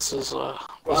is Well,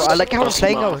 I like how I'm this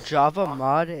playing a mod. Java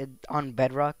mod on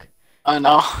Bedrock. I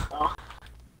know.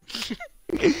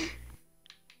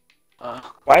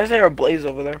 Why is there a blaze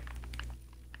over there?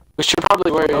 We should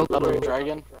probably worry Oh, about cool. a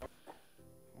dragon.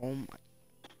 Oh my.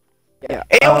 Yeah.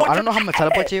 Hey, yo, I don't know how I'm gonna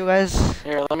teleport to you guys.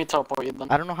 Here, let me teleport you then.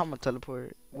 I don't know how I'm gonna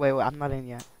teleport. Wait, I'm not in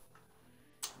yet.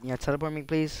 Yeah, teleport me,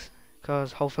 please.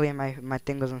 Cause hopefully my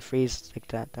thing doesn't freeze like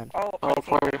that. Then Oh,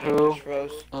 Teleport I think my who? game just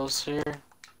froze. Those here.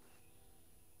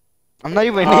 I'm not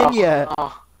even Oh, in yet.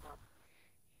 oh.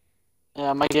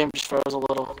 Yeah, my game just froze a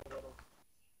little.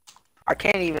 I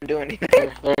can't even do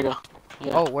anything. There you go.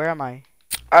 Yeah. Oh, where am I?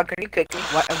 Can you kick me?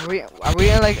 What, are we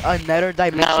in like a nether Now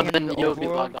dimension in then the you'll be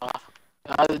overworld? logged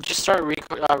off. Just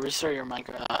restart your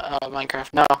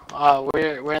Minecraft. No,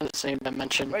 we're in the same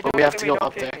dimension, Wait, but don't we have kick to me, go don't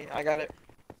up kick there. me. I got it.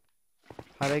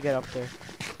 How do I get up there?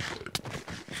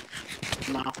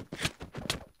 No.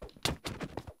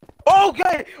 Oh,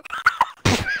 good!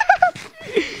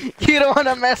 You don't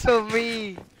wanna mess with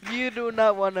me. You do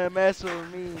not wanna mess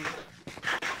with me.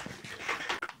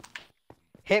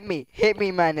 Hit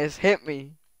me, Manus, hit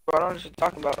me. Bro, I don't know what you're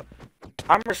talking about.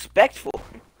 I'm respectful.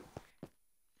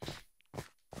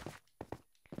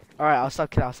 Alright, I'll stop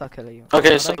killing you.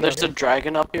 Okay, How so do I get there's up a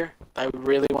dragon up here that I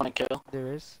really want to kill. there?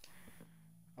 There is.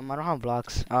 I don't have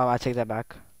blocks. I take that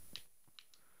back.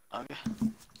 Okay.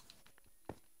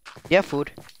 You have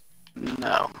food.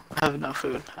 No, I have no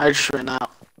food. I just ran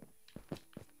out.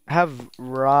 I have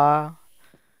raw.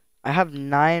 I have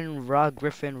 9 raw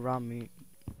griffin raw meat.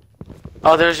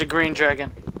 Oh, there's a green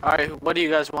dragon. Alright, what do you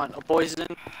guys want? A poison?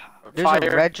 There's Fire?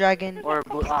 a red dragon. Or a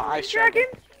blue, ice Dragon?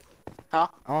 Huh?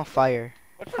 I want fire.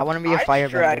 What's I wanna be a ice firebender.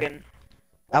 dragon?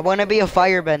 I wanna be a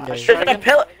firebender. Ice There's a dragon?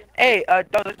 pill. Hey, no,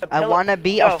 there's a I pill. wanna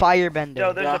be Yo, a firebender.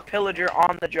 Yo, there's Yeah. a pillager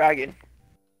on the dragon.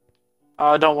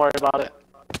 Don't worry about it.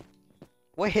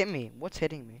 What hit me? What's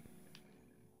hitting me?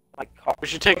 My God. We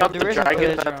should take Oh, out there the is a dragon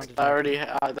villager that's on the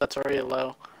dragon. already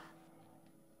low.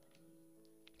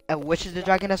 And which is the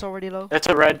dragon that's already low? It's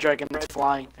a red dragon that's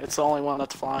flying. It's the only one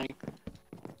that's flying.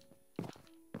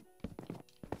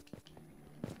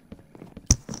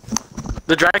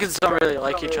 The dragons don't really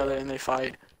like each other and they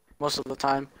fight most of the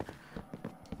time.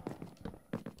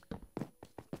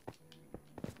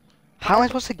 How am I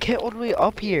supposed to get all the way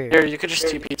up here? Here, you could just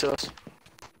TP to us.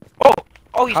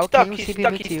 Oh, he's How stuck. can you He's TP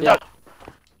stuck. me to He's you? stuck.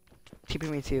 TP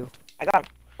me too. I got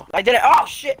him. I did it. Oh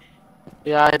shit.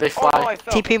 Yeah, they Oh, no, fly. I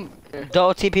fell. TP. Here.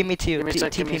 Don't TP me too. Give me a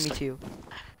sec, give me a TP me sec. too.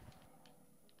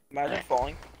 Imagine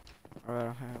falling.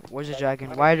 Alright, where's the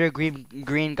dragon? Why are there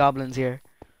green goblins here?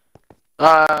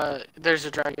 There's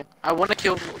a dragon. I want to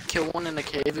kill one in the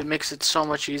cave. It makes it so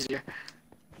much easier.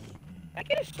 I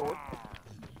get a sword.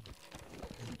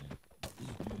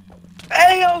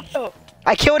 Hey yo!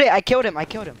 I killed it. I killed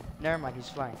him. Never mind. He's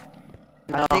flying.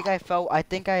 No. I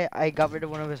think I got rid of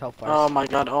one of his health bars. Oh my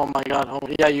god, oh my god. Oh,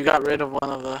 yeah, you got rid of one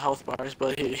of the health bars,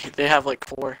 but they have like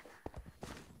 4.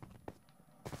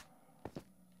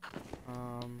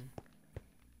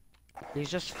 He's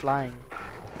just flying.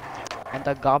 And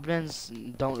the goblins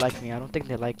don't like me. I don't think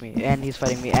they like me. And he's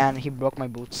fighting me. And he broke my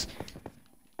boots.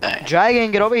 Dang.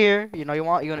 Dragon, get over here. You know you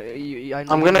want. I know I'm you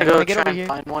gonna wanna go get try over and here.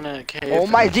 find one in a cave. Oh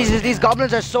my Jesus! These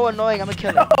goblins are so annoying. I'm gonna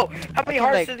kill them. No! How many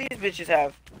hearts do these bitches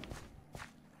have?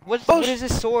 What is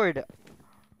this sword?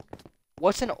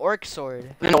 What's an orc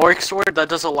sword? An orc sword that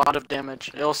does a lot of damage.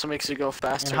 It also makes you go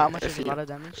faster. And how much if is a lot of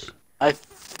damage? I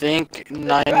think The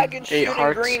 9, dragon's 8 shooting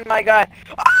hearts. green, my guy.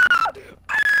 Ah!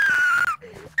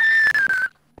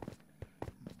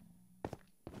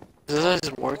 Is this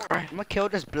his war cry? I'm gonna kill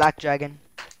this black dragon.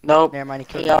 Nope. Never mind, he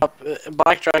killed Yeah, me.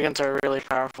 black dragons are really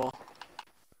powerful.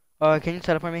 Oh, can you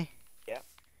teleport me? Yeah.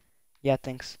 Yeah,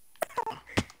 thanks.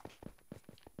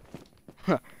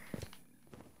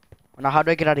 Now how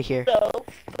do I get out of here?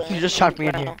 You just shot me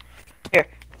in here. Here.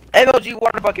 MLG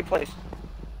water bucket, please.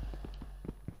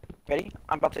 Ready?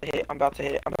 I'm about to hit. I'm about to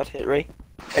hit. Ready?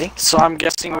 Ready? So I'm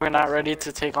guessing we're not ready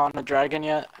to take on a dragon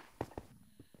yet.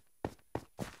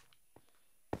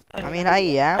 I mean, I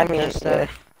am. I mean, just, I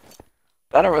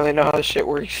don't really know how this shit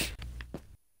works.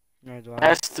 Neither do It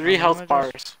has 3 I'm health just-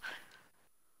 bars.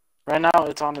 Right now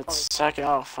it's on its second.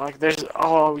 Oh fuck!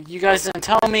 You guys didn't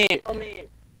tell me.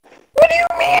 What do you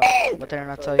mean? What did I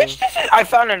not tell you? Bitch, I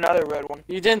found another red one.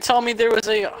 You didn't tell me there was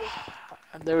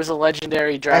a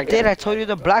legendary I dragon. did. I told you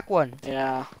the black one.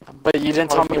 Yeah, but you didn't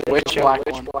tell me which black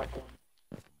one.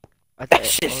 That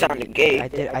shit sounded gay. I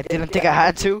did. I didn't think I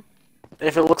had to.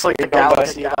 If it looks like a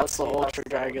galaxy, that's the ultra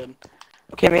dragon.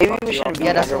 Okay, maybe we shouldn't be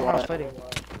Yeah, that's the under one I was water. fighting.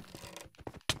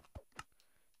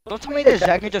 Don't tell me this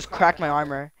dragon just cracked my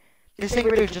armor. This thing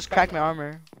really just cracked my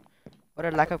armor. What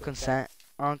a lack of consent.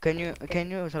 Can you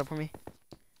teleport me?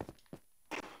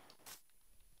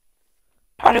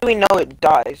 How do we know it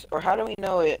dies? Or how do we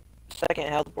know it second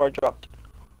health bar dropped?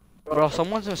 Bro,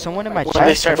 someone in my When chat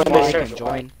they start- telling when me they they start- can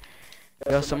join.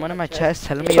 Yo, someone in my chat is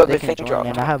telling me So they the can thing join, dropped.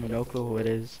 and I have no clue who it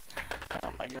is.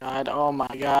 Oh my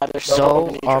god, there's so So,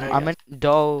 many I'm dragons. in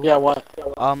though. Yeah, what?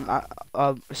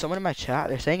 Someone in my chat,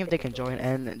 they're saying if they can join,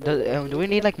 and do we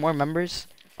need like more members?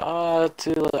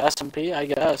 To SMP, I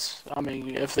guess. I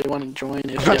mean, if they want to join. If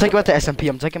I'm not they- talking about the SMP.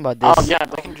 I'm talking about this. Oh yeah,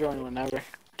 they can join whenever.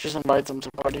 Just invite them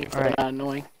to party if they're Alright. not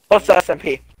annoying. What's the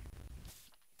SMP?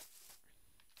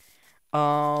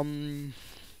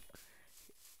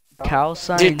 Cow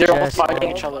sign. Dude, they're all Jess,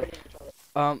 fighting each other.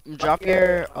 Drop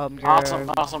your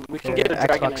Awesome. We can your get a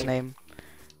dragon Xbox name. name,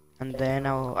 and then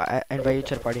I invite you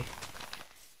to the party.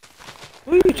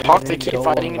 Who are you If talking they then keep go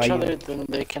fighting each invite you. other, then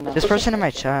they can. This person in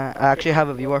my chat, I actually have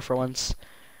a viewer for once.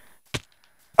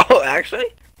 Oh, actually?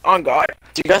 On God?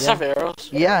 Do you guys Yeah. have arrows?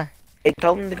 Yeah. Hey,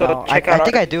 tell them to go No, I check out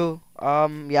think our... I do.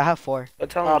 Yeah, I have 4.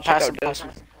 Tell them to check Pass out them, this.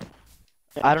 pass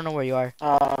them. I don't know where you are.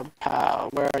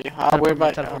 Where are you? Where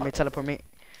by? Teleport me.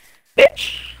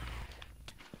 Bitch!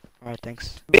 Alright,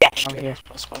 thanks. Bitch! I'm here.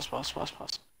 Pause.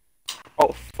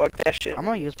 Oh, fuck that shit. I'm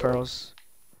gonna use pearls.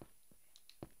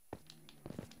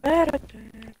 Where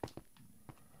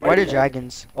are the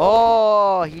dragons?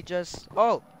 Oh, he just.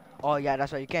 Oh, yeah,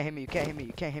 that's right. You can't hit me. You can't hit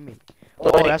me.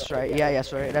 Oh, that's right. Yeah,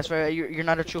 that's right. You're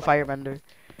not a true firebender.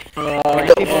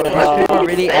 These people are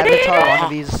really avatar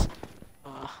wannabes.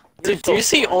 Dude, do you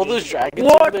see all those dragons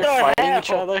What over there the fighting hell? each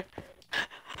other?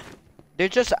 They're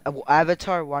just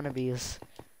avatar wannabes.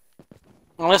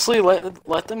 Honestly,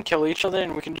 let them kill each other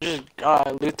and we can just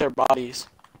loot their bodies.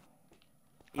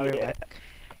 Yeah.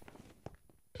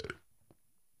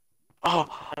 Oh,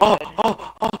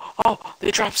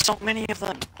 they dropped so many of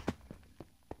them.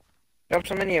 Drop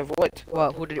so many of what?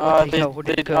 What? Who did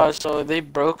you kill? So they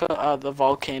broke the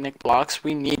volcanic blocks.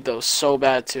 We need those so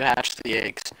bad to hatch the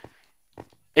eggs.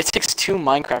 It takes 2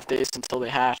 Minecraft days until they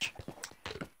hatch.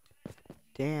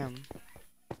 Damn.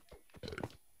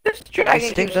 This This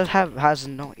dragon thing keeps... has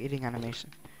no eating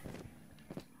animation.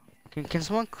 Can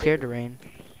someone clear the rain?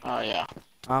 Oh yeah.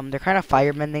 They're kind of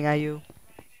firebending at you.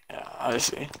 Yeah, I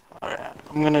see. Alright,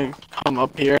 I'm gonna come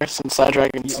up here since that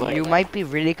dragon's like... You might be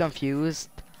really confused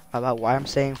about why I'm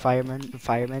saying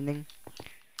firebending.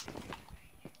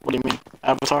 What do you mean?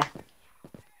 Avatar?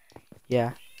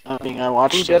 Yeah. I mean, I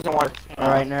watched Who it. doesn't want...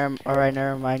 Alright,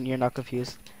 never mind. You're not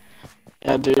confused.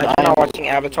 Yeah, dude, I'm not watching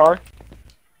Avatar.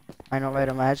 I know, right?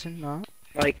 Imagine, no?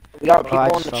 Like, we got people I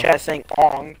in just the fell. chat saying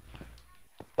Ong.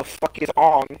 The fuck is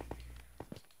Ong?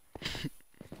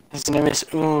 His name is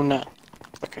Un.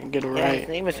 If I can get it Yeah, his right.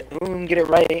 name is get it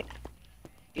right.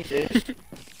 Jesus.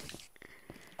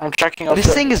 I'm checking out This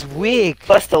the... thing is weak.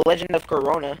 Plus the Legend of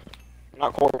Corona.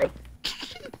 Not Korra.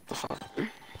 the fuck?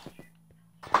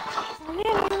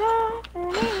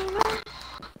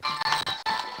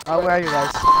 Oh, where are you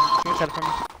guys? Can you teleport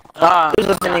me? Who's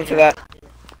listening to that?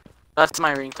 That's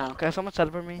my ringtone. Can someone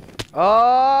teleport me?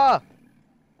 Oh!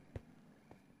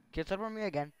 Can you teleport me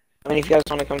again? I mean, if you guys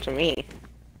want to come to me.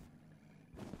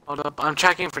 Hold up, I'm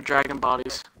checking for dragon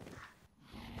bodies.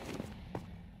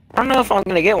 I don't know if I'm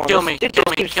gonna get one. Kill me, This kill just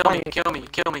me, keeps kill me, flying. kill me,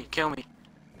 kill me, kill me.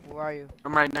 Where are you?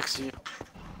 I'm right next to you.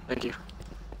 Thank you.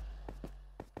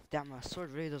 Damn, my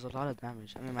sword really does a lot of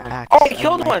damage. I mean, my axe. Oh, he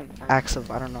killed one! Axe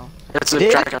of, I don't know. It's a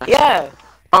Did? dragon. Yeah!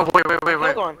 Oh, wait.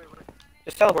 Killed one.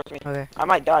 Just teleport to me. Okay. I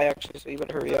might die actually, so you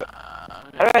better hurry up.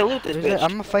 How do I loot this bitch? I'm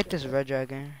gonna fight this red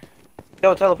dragon.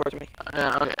 Yo, teleport to me.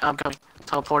 Okay, I'm coming.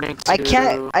 Teleporting to... I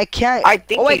can't. I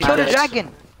think Oh, I he killed a managed.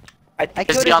 dragon. I I think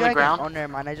killed he a on the dragon. ground? Oh,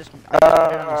 never mind. I just put it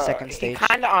on the second he's stage.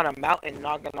 kinda on a mountain,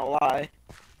 not gonna lie.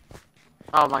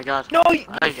 Oh my god. No,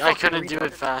 I couldn't do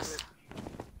it fast.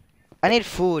 I need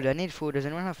food. Does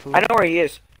anyone have food? I know where he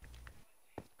is.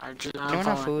 I'm Anyone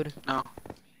have following. food? No.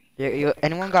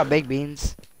 Anyone got baked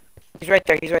beans? He's right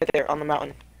there on the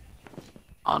mountain.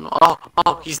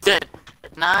 Oh, he's dead.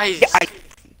 Nice.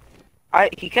 Yeah,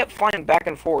 he kept flying back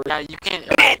and forth. Yeah, you can't...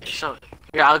 Okay, so,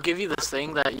 here, I'll give you this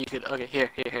thing that you could... Okay,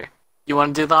 here. You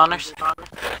want to do the honors?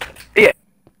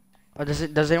 Oh,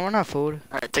 does anyone have food?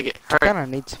 Alright, take it. I Hurry. kinda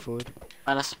need food.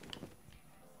 Minus.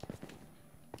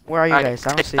 Where are you Alright, guys? I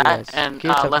don't click see you that guys. and Can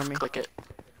you teleport left me? click it.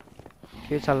 Can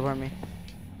you teleport me?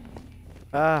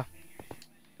 Ah.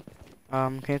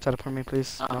 Can you teleport me,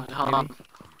 please? No, Hold maybe. on.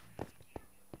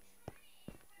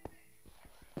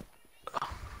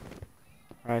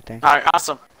 Alright, thanks. Alright,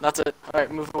 awesome. That's it.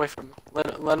 Alright, move away from him.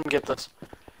 Let him get this.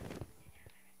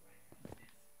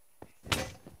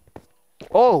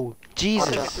 Oh, Oh, there's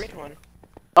Jesus. a green one.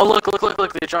 Oh, look.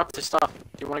 They dropped the stuff.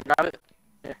 Do you want to grab it?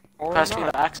 Here. Or Pass me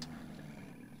not. the axe.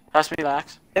 Pass me the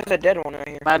axe. There's a dead one right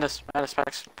here. Madness, pass.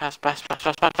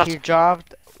 He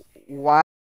dropped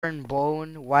wyvern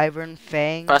bone, wyvern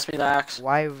fang, Pass me the axe.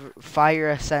 fire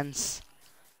essence.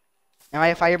 Am I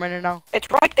a firebender now? It's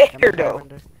right Am I there, a though.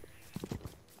 firebender?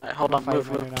 Alright, hold I'm on, a move.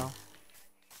 firebender now.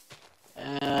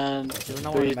 And You don't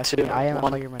want 3, to mess 2, with me. I am a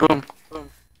 1, firebender. boom.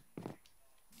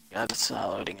 God, it's not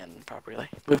loading in properly.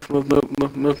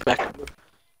 Move back.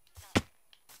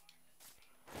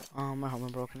 Oh, my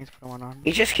helmet broke. I need to put one on.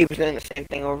 He just keeps doing the same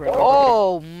thing over and over.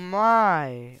 Oh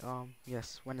my!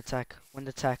 Yes. When attack. I'm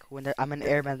an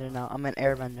airbender now. I'm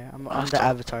the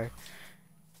avatar.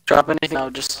 Drop anything? No,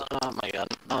 just, oh my god,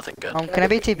 nothing good. Can I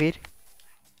be TP'd?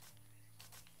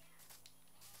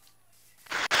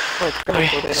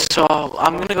 Okay, so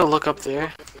I'm gonna go look up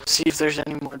there, see if there's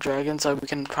any more dragons that we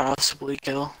can possibly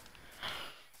kill.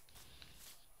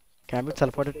 Can I be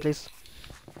teleported, please?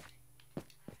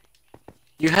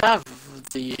 You have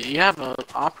an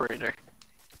operator.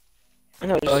 I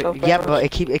know, it's so Yeah, fast.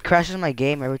 but it crashes my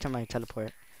game every time I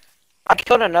teleport. I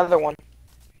killed another one.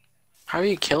 How are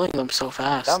you killing them so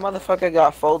fast? That motherfucker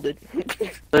got folded.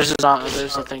 There's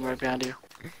a thing right behind you.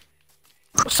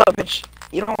 What's up, bitch?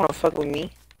 You don't want to fuck with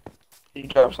me. Did you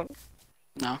drop something?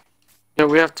 No. Yeah,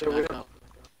 we have to back up.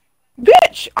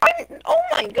 Bitch! Oh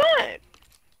my god!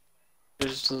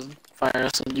 There's the fire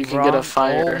essence. You can get a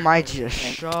fire. Oh my god,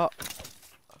 shut.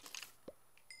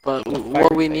 But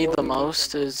what we need the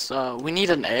most is we need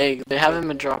an egg. They haven't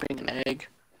been dropping an egg.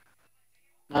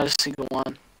 Not a single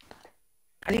one.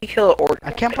 How do you kill an orc?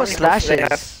 I can't How put many hearts do they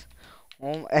have? slashes.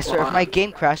 Oh, I swear, if my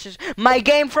game crashes, my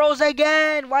game froze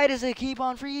again! Why does it keep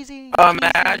on freezing?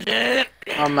 Imagine!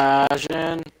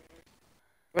 Imagine.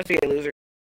 Must be a loser.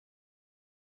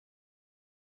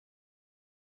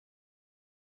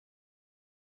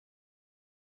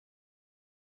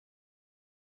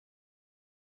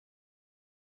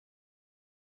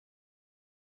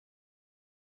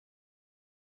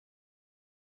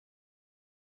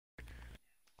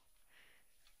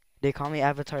 They call me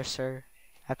Avatar, sir.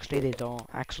 Actually, they don't.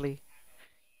 Actually.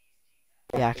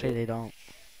 Yeah, actually, they don't.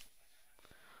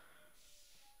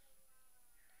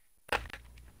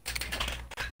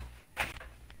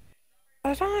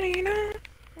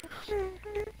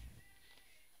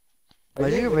 Why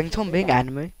is your ringtone being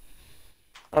anime?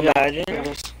 Imagine.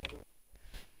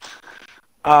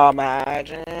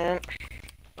 Imagine.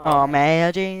 Oh,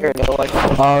 imagine. Here, no, like.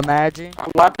 Oh, imagine.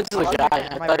 What happened to the Why guy? is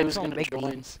I my thought he was ringtone gonna big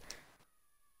join. beans?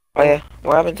 Oh yeah,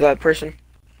 what happened to that person?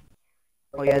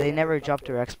 Oh yeah, they never dropped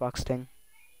their Xbox thing.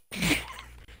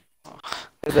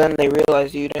 And then they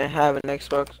realized you didn't have an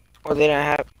Xbox, or they didn't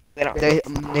have.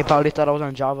 They probably thought I was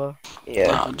on Java.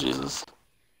 Yeah. Oh Jesus.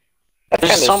 That's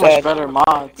There's kinda so sad. much better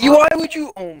mods. Why would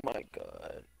you? Oh my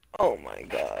god. Oh my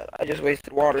god. I just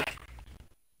wasted water.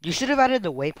 You should have added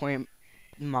the waypoint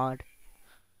mod.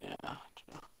 Yeah.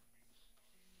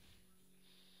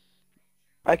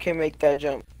 I can make that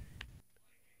jump.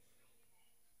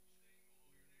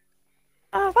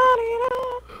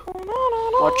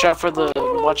 Watch out for the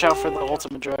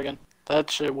ultimate dragon. That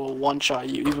shit will one-shot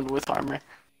you even with armor.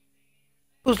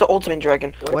 Who's the ultimate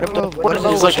dragon? What about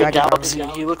He's like a dragon galaxy.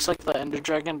 armor? He looks like the Ender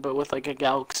Dragon, but with like a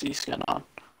galaxy skin on.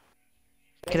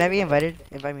 Can I be invited?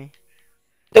 Invite me.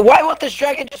 Then why would this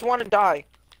dragon just want to die?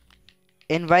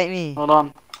 Invite me. Hold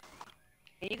on.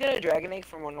 Can you get a dragon egg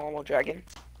from a normal dragon?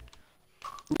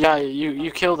 Yeah,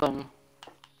 you killed him.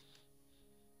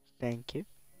 Thank you.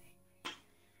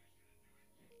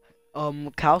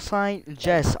 Calcine,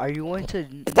 Jess, are you going to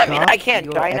Does that mean I drop can't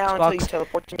your die now until you Xbox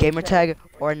teleport to me? gamer tag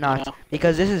or not? Yeah.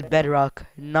 Because this is Bedrock,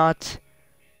 not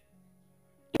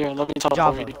Here, let me teleport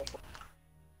Java. you.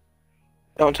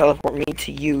 Don't teleport me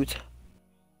to you.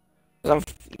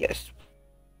 Yes.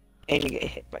 And you get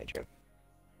hit by a drip.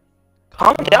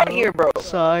 Calm down here, bro.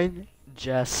 Calcine,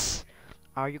 Jess,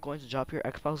 are you going to drop your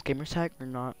Xbox gamer tag or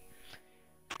not?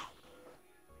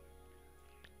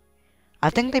 I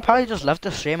think they probably just left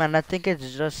the stream, and I think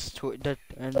it's just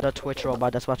the Twitch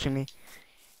robot that's watching me.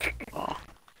 Oh.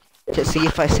 To see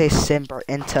if I say simp or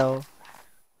intel.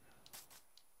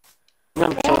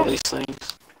 I'm gonna kill these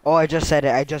things. Oh, I just said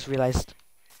it. I just realized.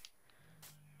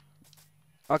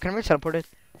 Oh, can we teleport it?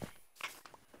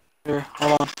 Here,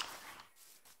 hold on.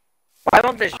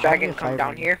 this How dragon many come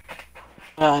down firebend? here.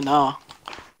 Yeah, I know.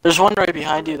 There's one right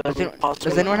behind you that we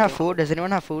Does anyone have food? Does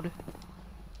anyone have food?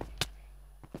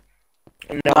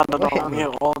 No. Not What at hit all. We me?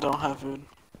 all don't have food.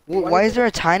 Why is there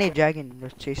a tiny dragon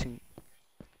that's chasing?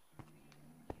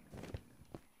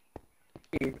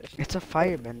 You missed. It's a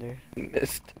firebender. You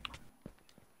missed.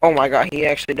 Oh my god, he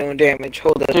actually doing damage.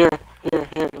 Hold up. Here,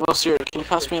 little Siri, can you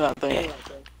pass me that thing?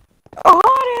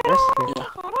 That's good. Yeah.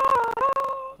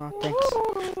 Oh,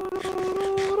 thanks.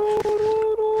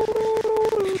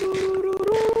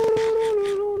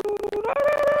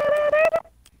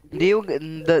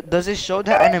 Does it show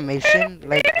the animation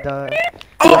like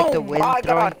the wind my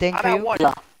throwing god, thing I'm for at you? one.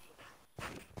 Yeah.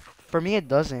 For me, it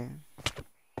doesn't.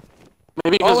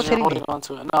 Maybe Oh, because what's you're hitting holding me? on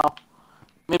to it. No.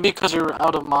 Maybe because you're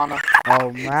out of mana.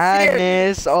 Oh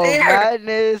madness! Oh Here.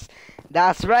 madness!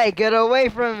 That's right. Get away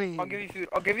from me! I'll give you food.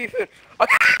 I'll give you food.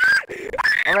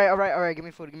 Alright. Give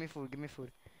me food. Give me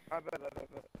food. I bet.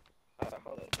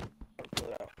 Hold up. I'll pull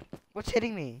it out. What's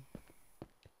hitting me?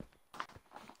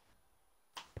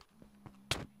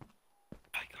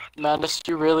 Madness,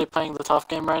 you really playing the tough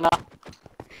game right now?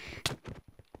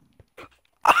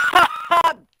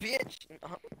 Bitch!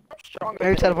 I'm stronger. Are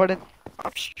you Than you. teleported?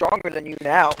 I'm stronger than you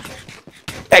now.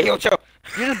 Hey, yo, Joe.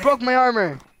 You just broke my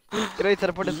armor. Get away,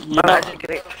 teleported. You know, Imagine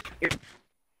getting.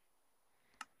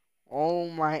 Oh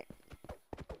my.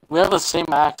 we have the same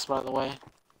axe, by the way.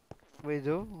 We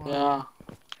do? Yeah.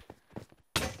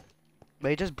 But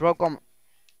he just broke on.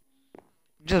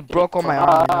 Just broke on my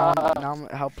armor. Now I'm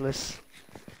helpless.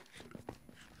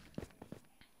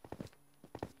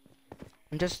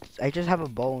 I just have a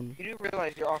bone. You do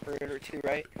realize you're operator too,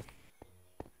 right?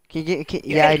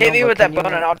 Yeah, I know. Hit me but with can that you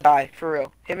bone and I'll die. For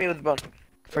real. Hit me with the bone.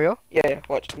 For real? Yeah,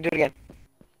 watch. Do it again.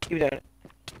 Keep doing it.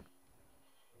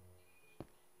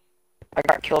 I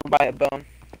got killed by a bone.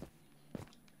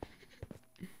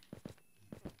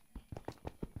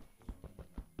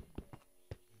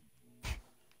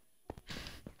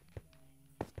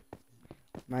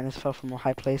 Minus fell from a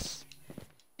high place.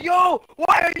 Yo!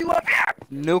 Why are you up here?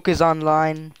 Nuke is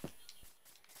online.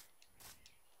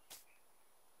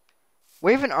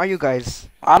 Where even are you guys?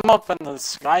 I'm up in the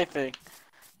sky thing.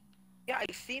 Yeah,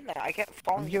 I seen that. I kept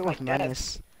falling I'm here to my with death.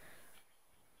 Madness.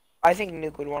 I think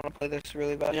Nuke would want to play this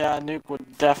really bad. Yeah, Nuke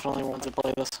would definitely want to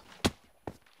play this.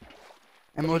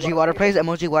 Emoji water plays.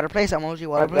 Emoji water plays. Emoji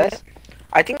water plays.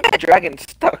 I think that dragon's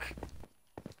stuck.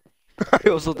 I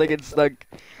also think it's stuck.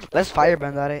 Let's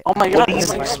firebend at it. Oh my god, do you this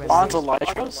thing think? spawns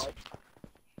elytras?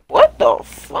 What the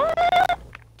fuck?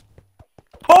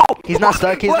 Oh! He's not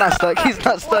stuck. He's not stuck. He's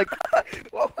not stuck.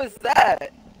 What was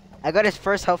that? I got his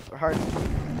first health heart.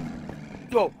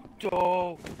 Yo!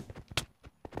 Oh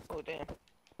damn.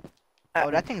 Oh,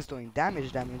 that thing's doing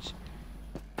damage.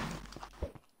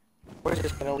 Where's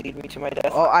this gonna lead me to my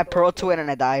death? Oh, I pearled to it and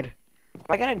I died. Am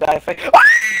I gonna die if I...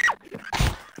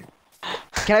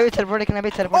 Can I be teleported? Can I be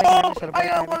teleported? Can I be Oh, teleported? I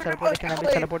Can I got be water teleported? bucket Can I be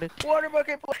plate. teleported? Water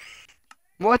bucket plate.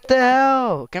 What the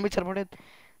hell? Can I be teleported?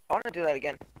 I wanna do that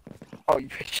again. Oh, you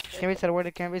bitch. Can we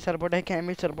teleported? Can we teleported? Can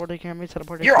we teleported? Can we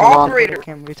teleported? You're Can we operator. teleported?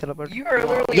 Can we teleported? You are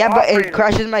literally Yeah, but operator. it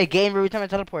crashes my game every time I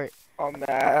teleport.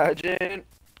 Imagine.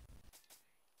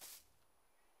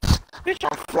 Bitch,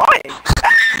 I'm flying.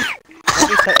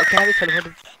 Can I be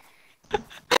teleported?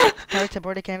 Can I be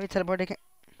teleported? Can I be teleported?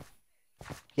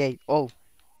 Yay. Oh.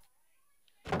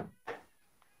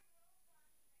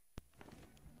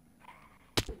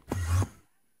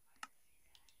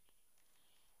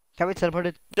 Can we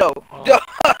teleported? No. Oh.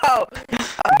 No.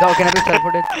 Dog, can I be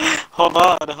teleported? Hold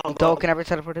on. Dog, can I be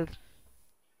teleported?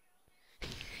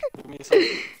 Give me a second.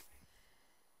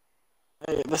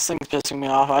 Hey, this thing's pissing me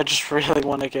off. I just really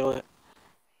want to kill it.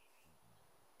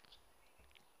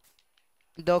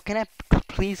 Dog, can I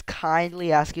please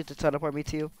kindly ask you to teleport me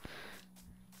to you?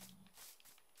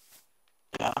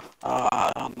 Yeah.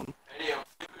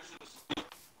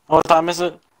 What time is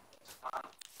it?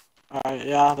 Alright,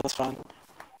 yeah, that's fine.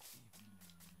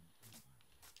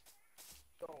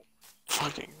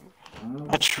 Fucking.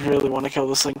 I just really want to kill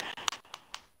this thing.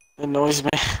 It annoys me.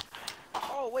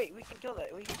 Oh wait, we can kill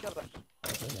that. We can kill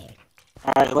that.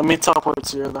 Alright, let me teleport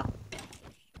to you though.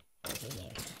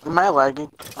 Am I lagging?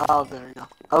 Oh, there you go.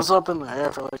 I was up in the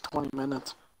air for like 20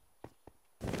 minutes.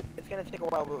 It's gonna take a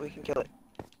while, but we can kill it.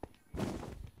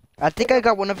 I think I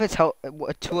got one of its health,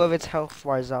 two of its health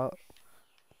bars out.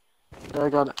 Yeah, I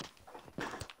got it.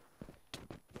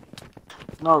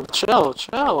 No, chill.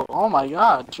 Oh my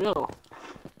god, chill.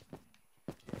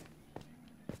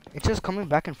 It's just coming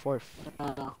back and forth.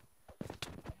 Yeah.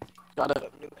 Got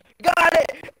it. Got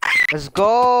it! Let's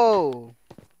go!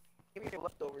 Give me your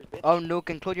leftovers, bitch. Oh, Nuke,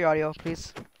 include your audio,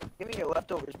 please. Give me your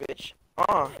leftovers, bitch.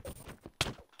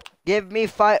 Give me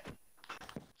 5.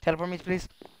 Teleport me, please.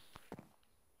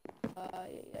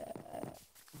 Yeah.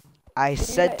 I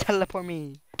said guys- teleport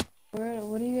me. What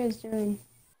are you guys doing?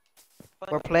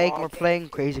 We're playing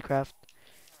Crazy Craft.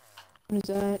 What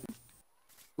is that?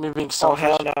 Me being Oh selfish.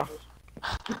 hell no.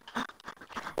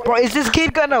 Bro, is this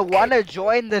kid gonna wanna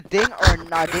join the thing or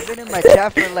not? They've been in my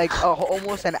chat for like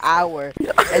almost an hour,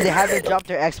 and they haven't dropped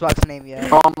their Xbox name yet.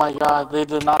 Oh my god, they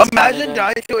did not spawn it Imagine in.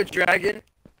 dying to a dragon.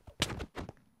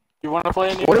 You wanna play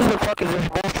any? What the fuck is this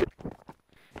bullshit?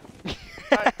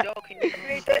 Yo, can you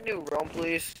create that new room,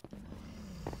 please?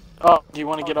 Oh, do you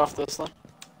wanna get off this then?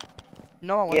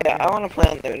 No, I wanna Yeah, I wanna play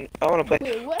on the. I wanna play.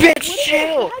 Wait, what? Bitch, what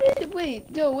chill!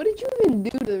 Wait, Joe, what did you even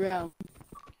do to the round?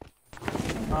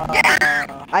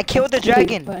 I killed the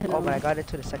dragon. Fine, Oh, but I got it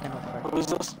to the second one. Who is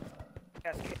this?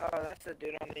 Oh, that's the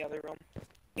dude on the other room.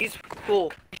 He's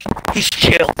cool. He's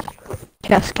chill. Right here.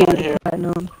 Cascade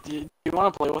Platinum. Do you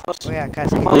wanna play with us? Oh yeah,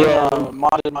 Cascade. Play Yeah.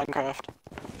 modded Minecraft.